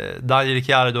Daniel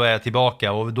Ricciardo är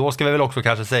tillbaka, och då ska vi väl också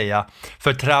kanske säga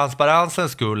för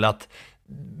transparensens skull att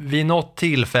vid något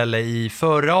tillfälle i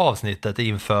förra avsnittet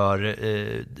inför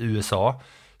USA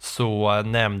så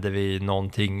nämnde vi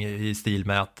någonting i stil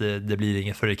med att det blir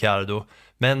inget för Ricciardo.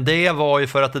 Men det var ju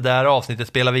för att det där avsnittet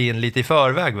spelade vi in lite i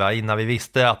förväg, va? Innan vi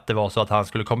visste att det var så att han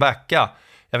skulle comebacka.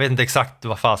 Jag vet inte exakt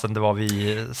vad fasen det var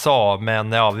vi sa,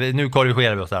 men ja, nu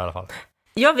korrigerar vi oss där i alla fall.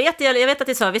 Jag vet att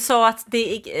vi sa att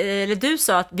du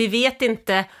sa att vi vet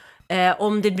inte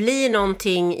om det blir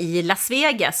någonting i Las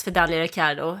Vegas för Daniel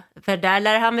Ricciardo, för där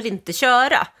lär han väl inte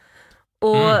köra.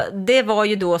 Och det var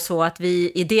ju då så att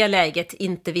vi i det läget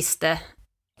inte visste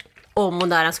om och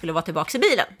när han skulle vara tillbaka i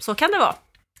bilen. Så kan det vara.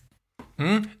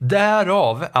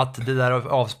 Därav att det där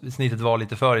avsnittet var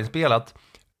lite förinspelat,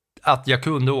 att jag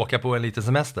kunde åka på en liten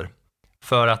semester.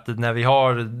 För att när vi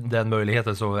har den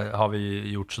möjligheten så har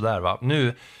vi gjort sådär, va.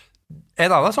 Nu,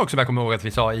 en annan sak som jag kommer ihåg att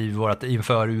vi sa i vårt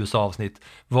inför USA-avsnitt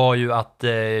var ju att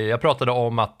jag pratade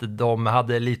om att de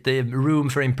hade lite room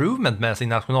for improvement med sin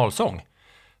nationalsång.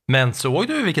 Men såg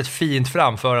du vilket fint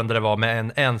framförande det var med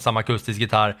en ensam akustisk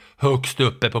gitarr högst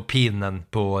uppe på pinnen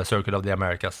på Circle of the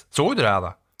Americas? Såg du det,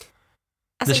 Anna?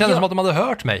 Det kändes som att de hade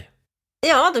hört mig.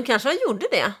 Ja, de kanske gjorde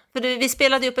det. För vi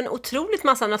spelade upp en otroligt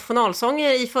massa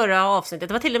nationalsånger i förra avsnittet.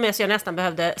 Det var till och med så jag nästan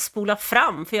behövde spola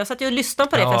fram. För jag satt ju och lyssnade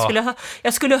på det. Ja. För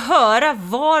jag skulle höra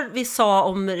vad vi sa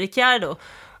om Ricciardo.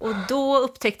 Och då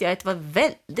upptäckte jag att det var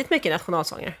väldigt mycket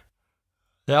nationalsånger.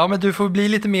 Ja, men du får bli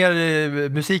lite mer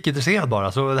musikintresserad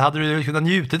bara. Så hade du kunnat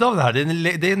njutit av det här.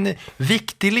 Det är en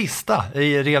viktig lista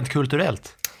rent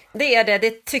kulturellt. Det är det.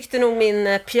 Det tyckte nog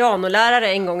min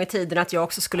pianolärare en gång i tiden att jag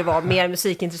också skulle vara mer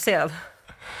musikintresserad.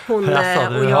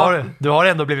 Du har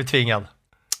ändå blivit tvingad.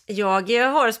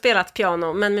 Jag har spelat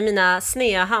piano, men med mina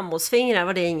sneda handbollsfingrar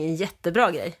var det ingen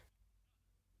jättebra grej.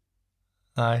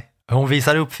 Nej, hon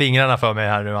visar upp fingrarna för mig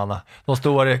här nu, Anna. De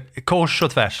står kors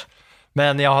och tvärs.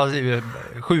 Men jag har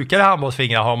sjukare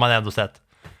handbollsfingrar har man ändå sett.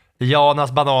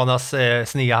 Janas bananas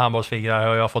sneda handbollsfingrar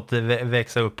har jag fått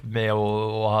växa upp med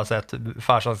och har sett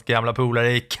farsans gamla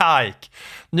polare i kajk.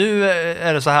 Nu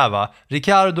är det så här, va.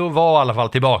 Ricciardo var i alla fall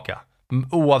tillbaka.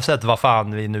 Oavsett vad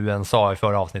fan vi nu än sa i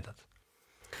förra avsnittet.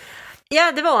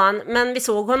 Ja, det var han. Men vi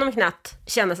såg honom knappt,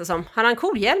 kändes det som. Han har en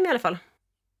cool hjälm i alla fall.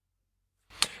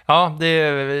 Ja, det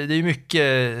är ju mycket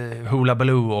hula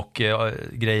baloo och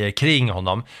grejer kring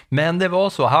honom. Men det var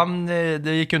så,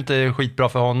 det gick ju inte skitbra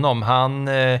för honom.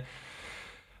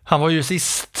 Han var ju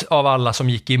sist av alla som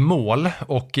gick i mål,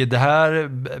 och det här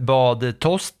bad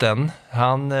Tosten,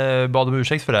 han bad om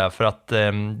ursäkt för det, för att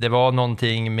det var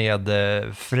någonting med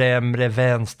främre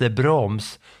vänster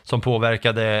broms som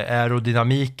påverkade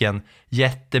aerodynamiken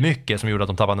jättemycket, som gjorde att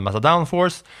de tappade en massa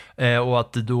downforce, och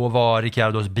att då var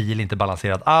Ricciardos bil inte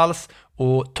balanserad alls,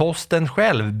 och Tosten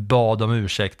själv bad om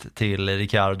ursäkt till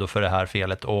Ricciardo för det här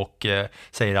felet och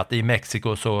säger att i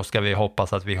Mexiko så ska vi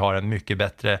hoppas att vi har en mycket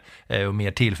bättre och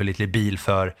mer tillförlitlig bil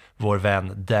för vår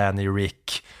vän Danny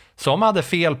Rick, som hade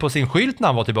fel på sin skylt när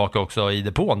han var tillbaka också i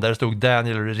depån, där det stod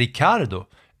Daniel Ricciardo,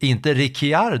 inte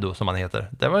Ricciardo som han heter.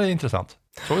 Det var intressant.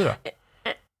 Såg du det?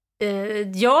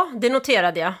 Ja, det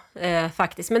noterade jag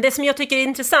faktiskt. Men det som jag tycker är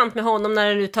intressant med honom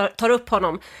när du tar upp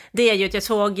honom, det är ju att jag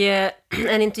såg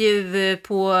en intervju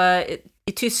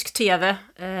i tysk tv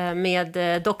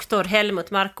med doktor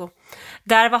Helmut Marko.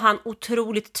 Där var han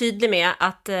otroligt tydlig med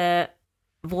att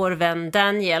vår vän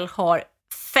Daniel har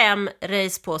 5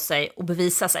 race på sig att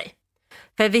bevisa sig.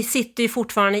 För vi sitter ju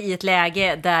fortfarande i ett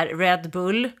läge där Red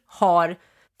Bull har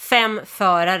 5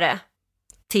 förare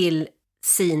till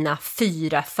sina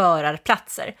 4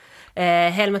 förarplatser.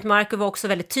 Helmut Marko var också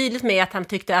väldigt tydligt med att han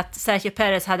tyckte att Sergio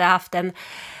Perez hade haft en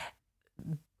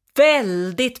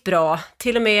väldigt bra,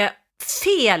 till och med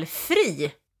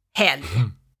felfri helg.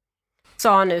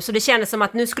 Sa han nu. Så det kändes som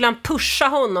att nu skulle han pusha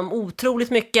honom otroligt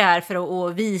mycket här för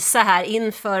att visa här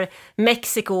inför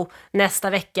Mexiko nästa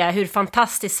vecka hur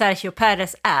fantastisk Sergio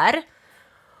Perez är.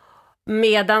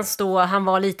 Medans då han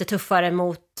var lite tuffare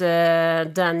mot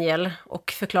Daniel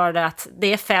och förklarade att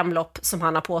det är 5 lopp som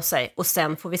han har på sig och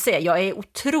sen får vi se. Jag är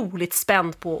otroligt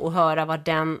spänd på att höra vad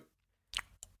den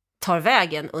tar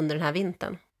vägen under den här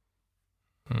vintern.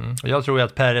 Jag tror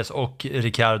att Perez och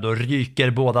Ricciardo ryker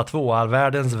båda två all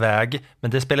världens väg,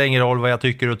 men det spelar ingen roll vad jag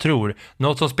tycker och tror.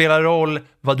 Något som spelar roll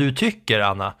vad du tycker,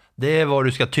 Anna, det är vad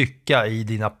du ska tycka i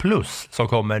dina plus som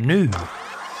kommer nu.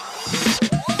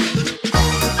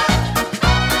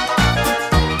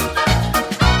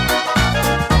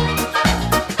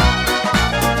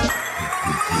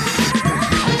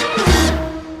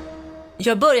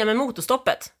 Jag börjar med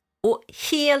motorstoppet och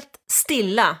helt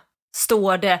stilla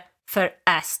står det för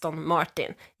Aston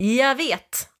Martin. Jag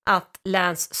vet att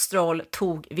Lance Stroll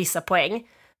tog vissa poäng,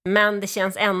 men det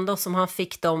känns ändå som han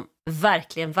fick dem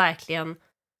verkligen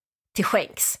till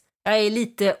skänks. Jag är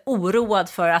lite oroad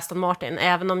för Aston Martin,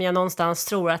 även om jag någonstans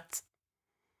tror att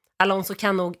Alonso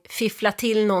kan nog fiffla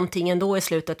till någonting ändå i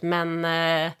slutet, men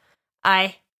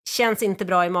nej, känns inte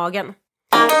bra i magen.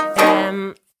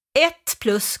 1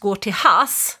 plus går till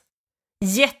Haas.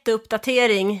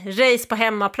 Jätteuppdatering, race på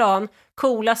hemmaplan,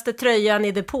 coolaste tröjan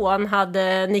i depån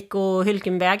hade Nico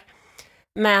Hülkenberg,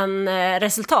 men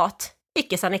resultat,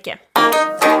 icke sa Nicke.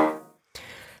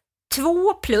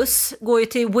 2 plus går ju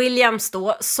till Williams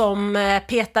då, som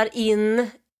petar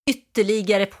in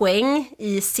ytterligare poäng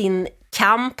i sin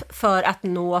kamp för att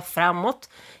nå framåt.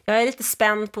 Jag är lite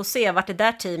spänd på att se vart det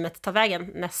där teamet tar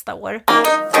vägen nästa år.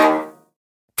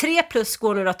 3+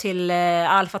 går nu då till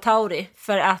Alfa Tauri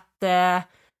för att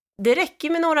det räcker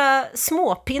med några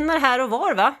småpinnar här och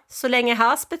var, va? Så länge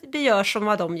Haas gör som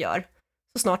vad de gör.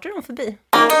 Så snart är de förbi.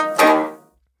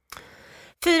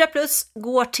 4+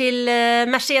 går till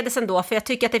Mercedes ändå, för jag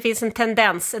tycker att det finns en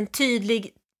tendens, en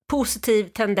tydlig positiv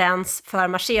tendens för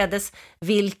Mercedes,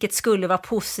 vilket skulle vara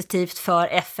positivt för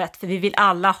F1, för vi vill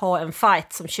alla ha en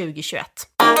fight som 2021.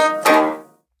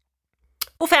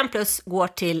 Och 5+ går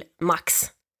till Max.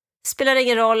 Spelar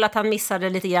ingen roll att han missade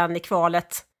lite grann i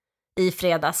kvalet i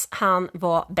fredags. Han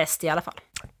var bäst i alla fall.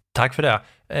 Tack för det.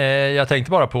 Jag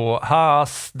tänkte bara på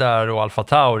Haas där och Alfa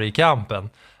Tauri i kampen.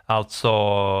 Alltså,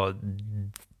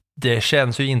 det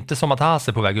känns ju inte som att Haas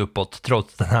är på väg uppåt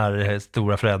trots den här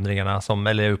stora förändringarna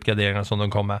eller uppgraderingarna som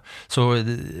de kommer. Så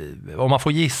om man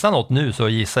får gissa något nu så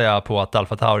gissar jag på att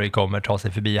Alfa Tauri kommer ta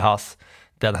sig förbi Haas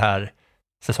den här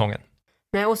säsongen.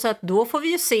 Nej, och så att då får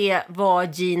vi ju se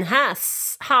vad Gene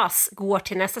Haas går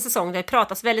till nästa säsong. Det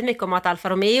pratas väldigt mycket om att Alfa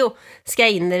Romeo ska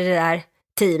in i det där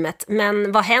teamet.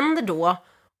 Men vad händer då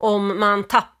om man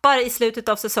tappar i slutet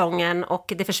av säsongen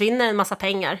och det försvinner en massa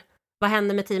pengar? Vad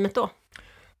händer med teamet då?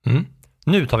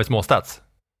 Nu tar vi småstats.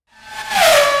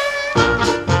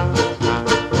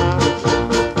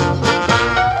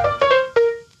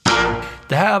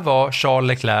 Det här var Charles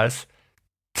Leclercs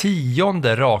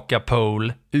 10:e raka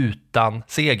pole utan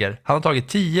seger. Han har tagit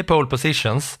 10 pole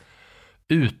positions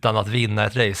utan att vinna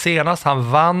ett race. Senast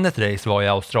han vann ett race var i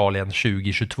Australien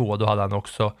 2022. Då hade han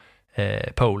också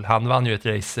pole. Han vann ju ett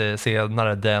race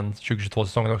senare den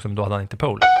 2022-säsongen också, men då hade han inte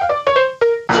pole.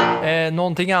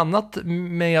 Någonting annat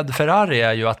med Ferrari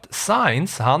är ju att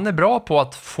Sainz, han är bra på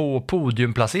att få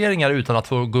podiumplaceringar utan att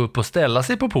få gå upp och ställa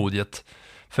sig på podiet.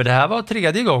 För det här var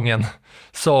 3:e gången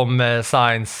som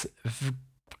Sainz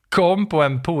kom på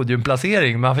en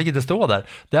podiumplacering, men han fick inte stå där.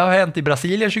 Det har hänt i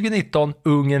Brasilien 2019,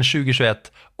 Ungern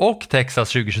 2021 och Texas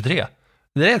 2023.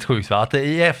 Det är rätt sjukt, va? Att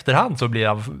i efterhand så blir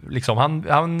han liksom,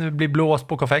 han blir blåst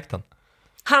på konfekten.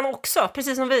 Han också,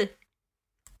 precis som vi.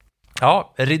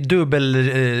 Ja, dubbel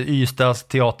Ystads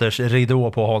teaters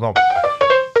ridå på honom.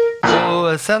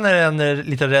 Och sen är det en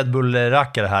liten Red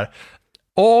Bull-rackare här.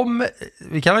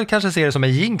 Vi kan väl kanske se det som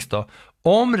en jinx då.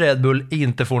 Om Red Bull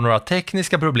inte får några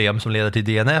tekniska problem som leder till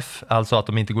DNF, alltså att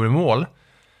de inte går i mål,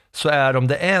 så är de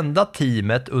det enda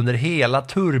teamet under hela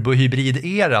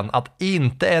turbohybrid-eran att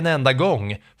inte en enda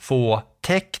gång få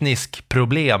teknisk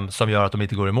problem som gör att de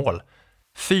inte går i mål.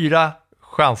 4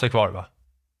 chanser kvar, va?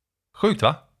 Sjukt,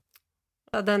 va?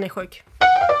 Ja, den är sjuk.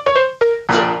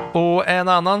 Och en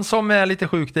annan som är lite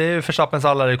sjuk, det är Verstappens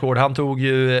alla rekord. Han tog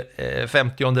ju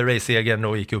 50:e race-segern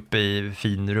och gick upp i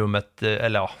finrummet.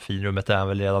 Eller ja, finrummet är han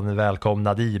väl redan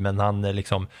välkomnad i, men han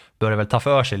liksom börjar väl ta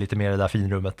för sig lite mer det där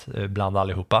finrummet bland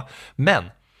allihopa. Men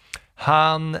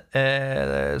han,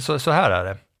 så här är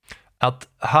det. Att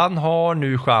han har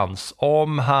nu chans,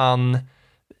 om han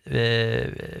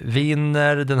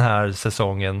vinner den här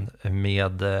säsongen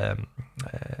med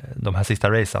de här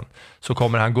sista racen, så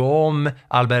kommer han gå om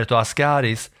Alberto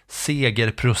Ascaris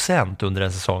segerprocent under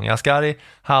en säsong. Ascari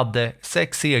hade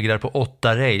 6 segrar på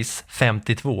 8 race,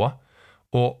 52,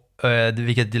 och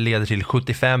vilket leder till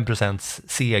 75%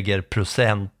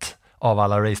 segerprocent av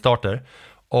alla race-starter.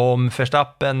 Om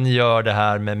Verstappen gör det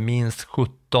här med minst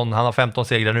 17, han har 15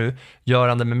 segrar nu, gör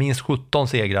han det med minst 17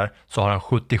 segrar så har han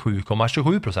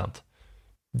 77,27%.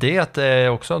 Det är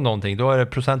också någonting, då är det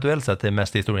procentuellt sett det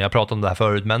mest i historien. Jag pratade om det här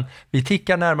förut, men vi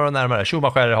tickar närmare och närmare.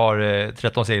 Schumacher har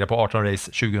 13 segrar på 18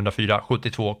 race 2004,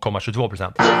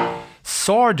 72,22%.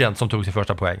 Sargent som tog sin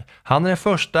första poäng, han är den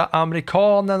första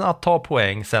amerikanen att ta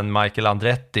poäng sedan Michael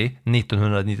Andretti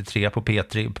 1993 på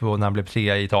P3 när han blev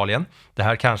 3 i Italien. Det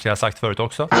här kanske jag har sagt förut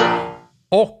också.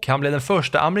 Och han blev den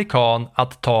första amerikan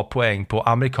att ta poäng på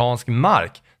amerikansk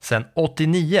mark sedan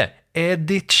 89.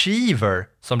 Eddie Cheever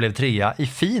som blev 3 i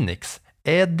Phoenix.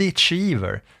 Eddie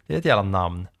Cheever, det är ett jävla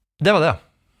namn. Det var det.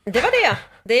 Det var det.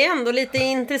 Det är ändå lite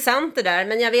intressant det där,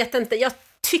 men jag vet inte, jag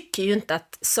tycker ju inte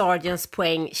att Sargents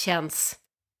poäng känns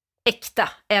äkta,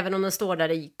 även om den står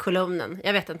där i kolumnen.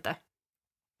 Jag vet inte.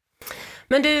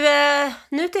 Men du,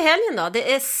 nu till helgen då.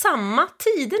 Det är samma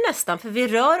tider nästan, för vi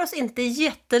rör oss inte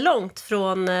jättelångt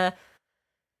från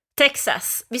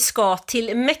Texas. Vi ska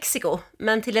till Mexiko,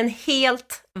 men till en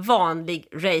helt vanlig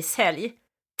racehelg.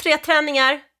 3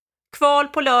 träningar, kval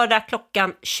på lördag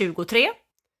klockan 23.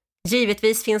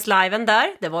 Givetvis finns liven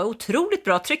där. Det var otroligt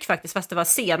bra tryck faktiskt, fast det var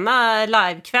sena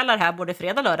livekvällar här både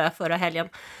fredag och lördag förra helgen.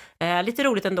 Lite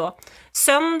roligt ändå.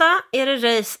 Söndag är det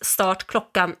race start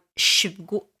klockan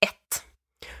 21.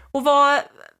 Och vad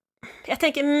jag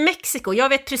tänker Mexiko. Jag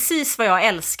vet precis vad jag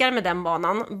älskar med den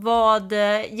banan. Vad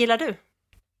gillar du?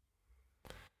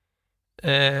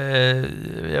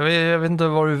 Jag vet inte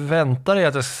vad du väntar dig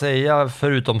att jag ska säga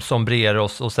förutom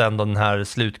sombreros och sen den här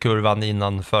slutkurvan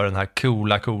innanför den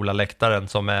här coola läktaren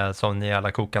som är som en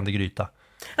jävla kokande gryta.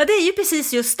 Ja, det är ju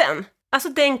precis just den. Alltså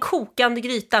den kokande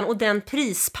grytan och den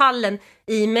prispallen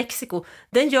i Mexiko.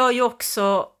 Den gör ju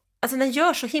också, alltså den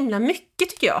gör så himla mycket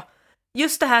tycker jag.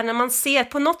 Just det här när man ser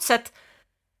på något sätt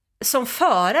som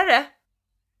förare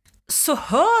så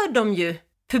hör de ju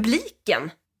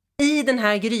publiken i den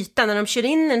här grytan när de kör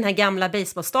in i den här gamla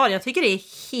baseballstadion. Jag tycker det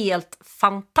är helt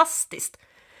fantastiskt.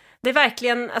 Det är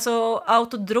verkligen, alltså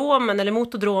autodromen eller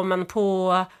motodromen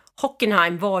på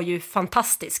Hockenheim var ju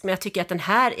fantastisk. Men jag tycker att den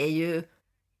här är ju,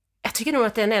 jag tycker nog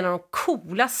att den är en av de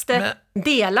coolaste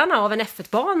delarna av en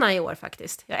F1-bana i år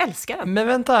faktiskt. Jag älskar den. Men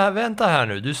vänta här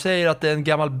nu. Du säger att det är en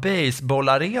gammal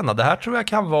baseballarena. Det här tror jag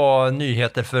kan vara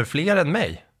nyheter för fler än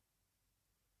mig.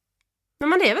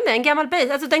 Men det är väl det, en gammal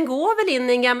base. Alltså den går väl in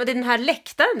i den här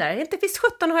läktaren där. Inte visst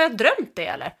 17 har jag drömt det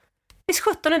eller? Visst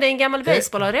 17 är det en gammal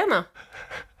baseballarena?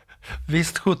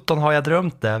 Visst 17 har jag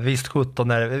drömt det. Visst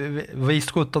 17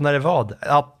 är det vad?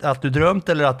 Att du drömt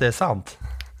eller att det är sant?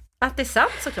 Att det är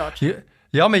sant såklart.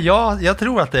 Ja, men jag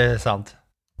tror att det är sant.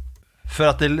 För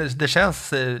att det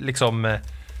känns liksom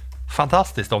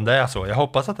fantastiskt om det är så. Jag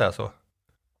hoppas att det är så.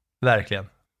 Verkligen.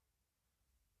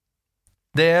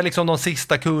 Det är liksom de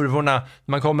sista kurvorna.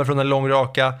 Man kommer från en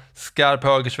långraka, skarp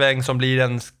högersväng som blir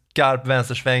en skarp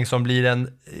vänstersväng som blir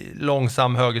en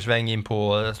långsam högersväng in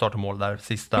på start och mål där.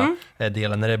 Sista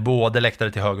delen när det är både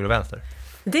läktare till höger och vänster.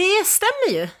 Det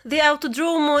stämmer ju. The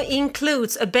Autodromo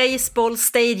includes a baseball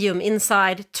stadium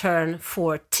inside turn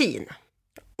 14.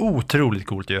 Otroligt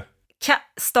coolt ju.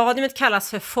 Stadiumet kallas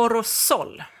för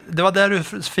Forosol. Det var där du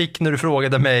fick när du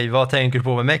frågade mig vad tänker du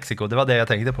på med Mexiko. Det var det jag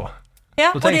tänkte på.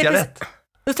 Ja, då tänkte jag rätt.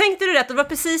 Då tänkte du rätt, det var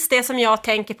precis det som jag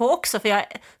tänker på också,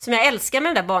 som jag älskar med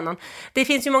den där banan. Det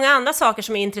finns ju många andra saker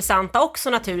som är intressanta också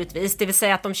naturligtvis, det vill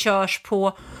säga att de körs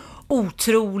på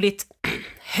otroligt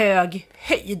hög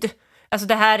höjd. Alltså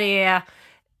det här är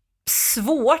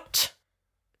svårt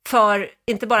för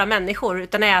inte bara människor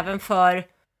utan även för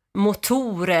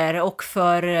motorer och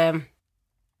för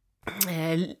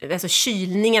alltså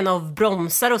kylningen av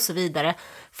bromsar och så vidare,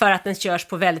 för att den körs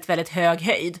på väldigt, väldigt hög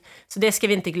höjd. Så det ska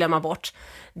vi inte glömma bort.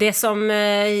 Det som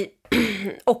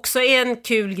också är en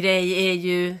kul grej är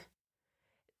ju,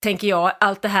 tänker jag,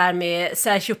 allt det här med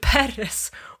Sergio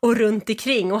Perez och runt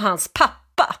omkring och hans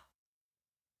pappa.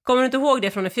 Kommer du inte ihåg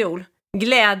det från i fjol?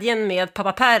 Glädjen med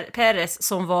pappa Perez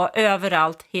som var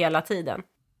överallt hela tiden.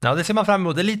 Ja, det ser man fram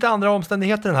emot. det är lite andra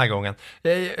omständigheter den här gången.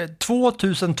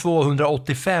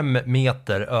 2285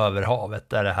 meter över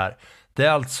havet är det här. Det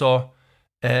är alltså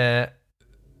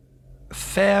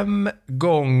 5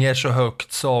 gånger så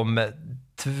högt som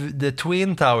The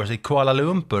Twin Towers i Kuala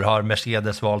Lumpur har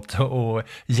Mercedes valt att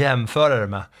jämföra det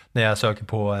med när jag söker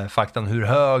på faktan hur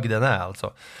hög den är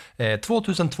alltså.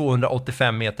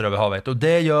 2285 meter över havet, och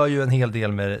det gör ju en hel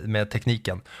del med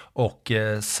tekniken och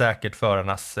säkert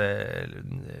förarnas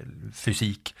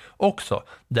fysik också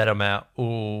där de är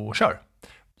och kör.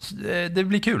 Det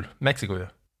blir kul, Mexiko ju.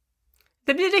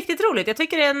 Det blir riktigt roligt. Jag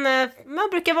tycker man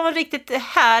brukar vara en riktigt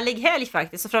härlig helg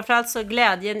faktiskt, och framförallt så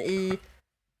glädjen i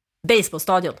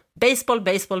baseballstadion.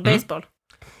 Baseball.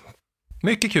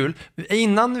 Mycket kul.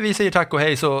 Innan vi säger tack och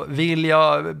hej så vill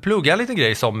jag plugga en liten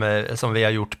grej som vi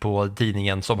har gjort på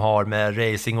tidningen som har med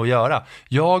racing att göra.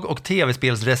 Jag och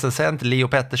tv-spelsrecensent Leo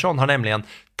Pettersson har nämligen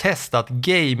testat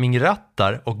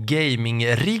gamingrattar och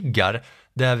gamingriggar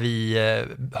där vi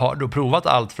har då provat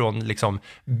allt från liksom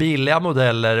billiga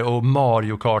modeller och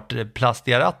Mario Kart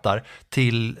plastiga rattar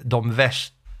till de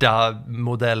värsta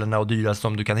modellerna och dyra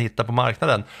som du kan hitta på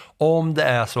marknaden. Om det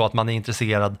är så att man är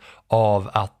intresserad av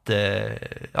att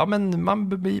men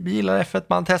man gillar F1,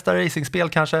 man testar racingspel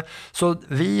kanske. Så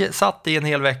vi satt i en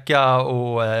hel vecka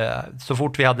och så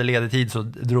fort vi hade ledig tid så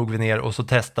drog vi ner och så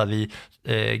testade vi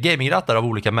gamingrattar av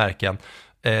olika märken.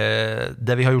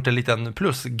 Där vi har gjort en liten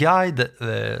plusguide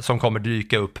som kommer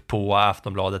dyka upp på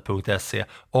aftonbladet.se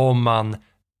om man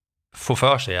får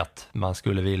för sig att man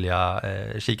skulle vilja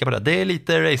kika på det. Det är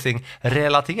lite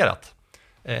racing-relaterat.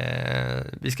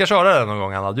 Vi ska köra det någon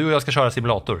gång, Anna. Du och jag ska köra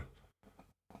simulator.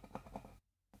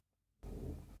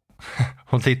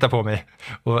 Hon tittar på mig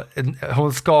och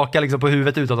hon skakar liksom på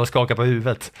huvudet utan att skaka på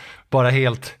huvudet. Bara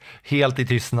helt i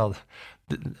tystnad.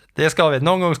 Det ska vi.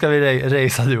 Någon gång ska vi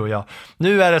racea du och jag.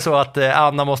 Nu är det så att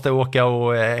Anna måste åka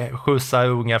och skjutsa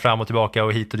unga fram och tillbaka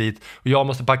och hit och dit. Och jag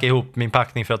måste packa ihop min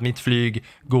packning för att mitt flyg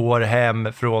går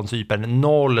hem från Cypern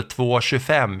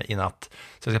 02.25 i natt.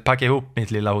 Så jag ska packa ihop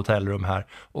mitt lilla hotellrum här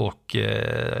och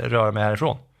röra mig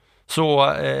härifrån.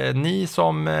 Så ni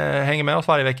som hänger med oss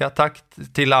varje vecka, tack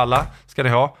till alla ska ni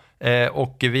ha.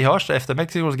 Och vi hörs efter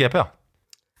Mexikos GP.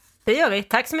 Det gör vi.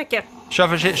 Tack så mycket. Kör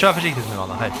försiktigt nu,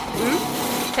 Anna. Hej.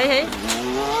 Hej, hej.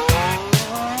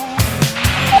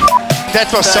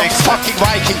 That was some fucking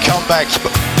Viking comeback.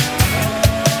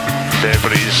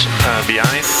 Debris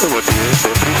behind.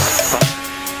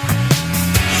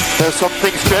 There's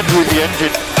something strange with the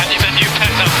engine. And you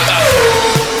pent after that.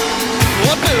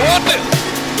 What the?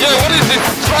 Yeah, what is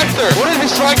this tractor? What is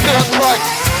this tractor on track?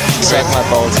 Suck my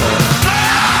balls, man.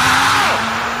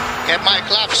 Get my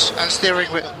claps and steering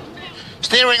wheel.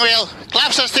 Steering wheel.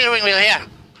 Claps and steering wheel here.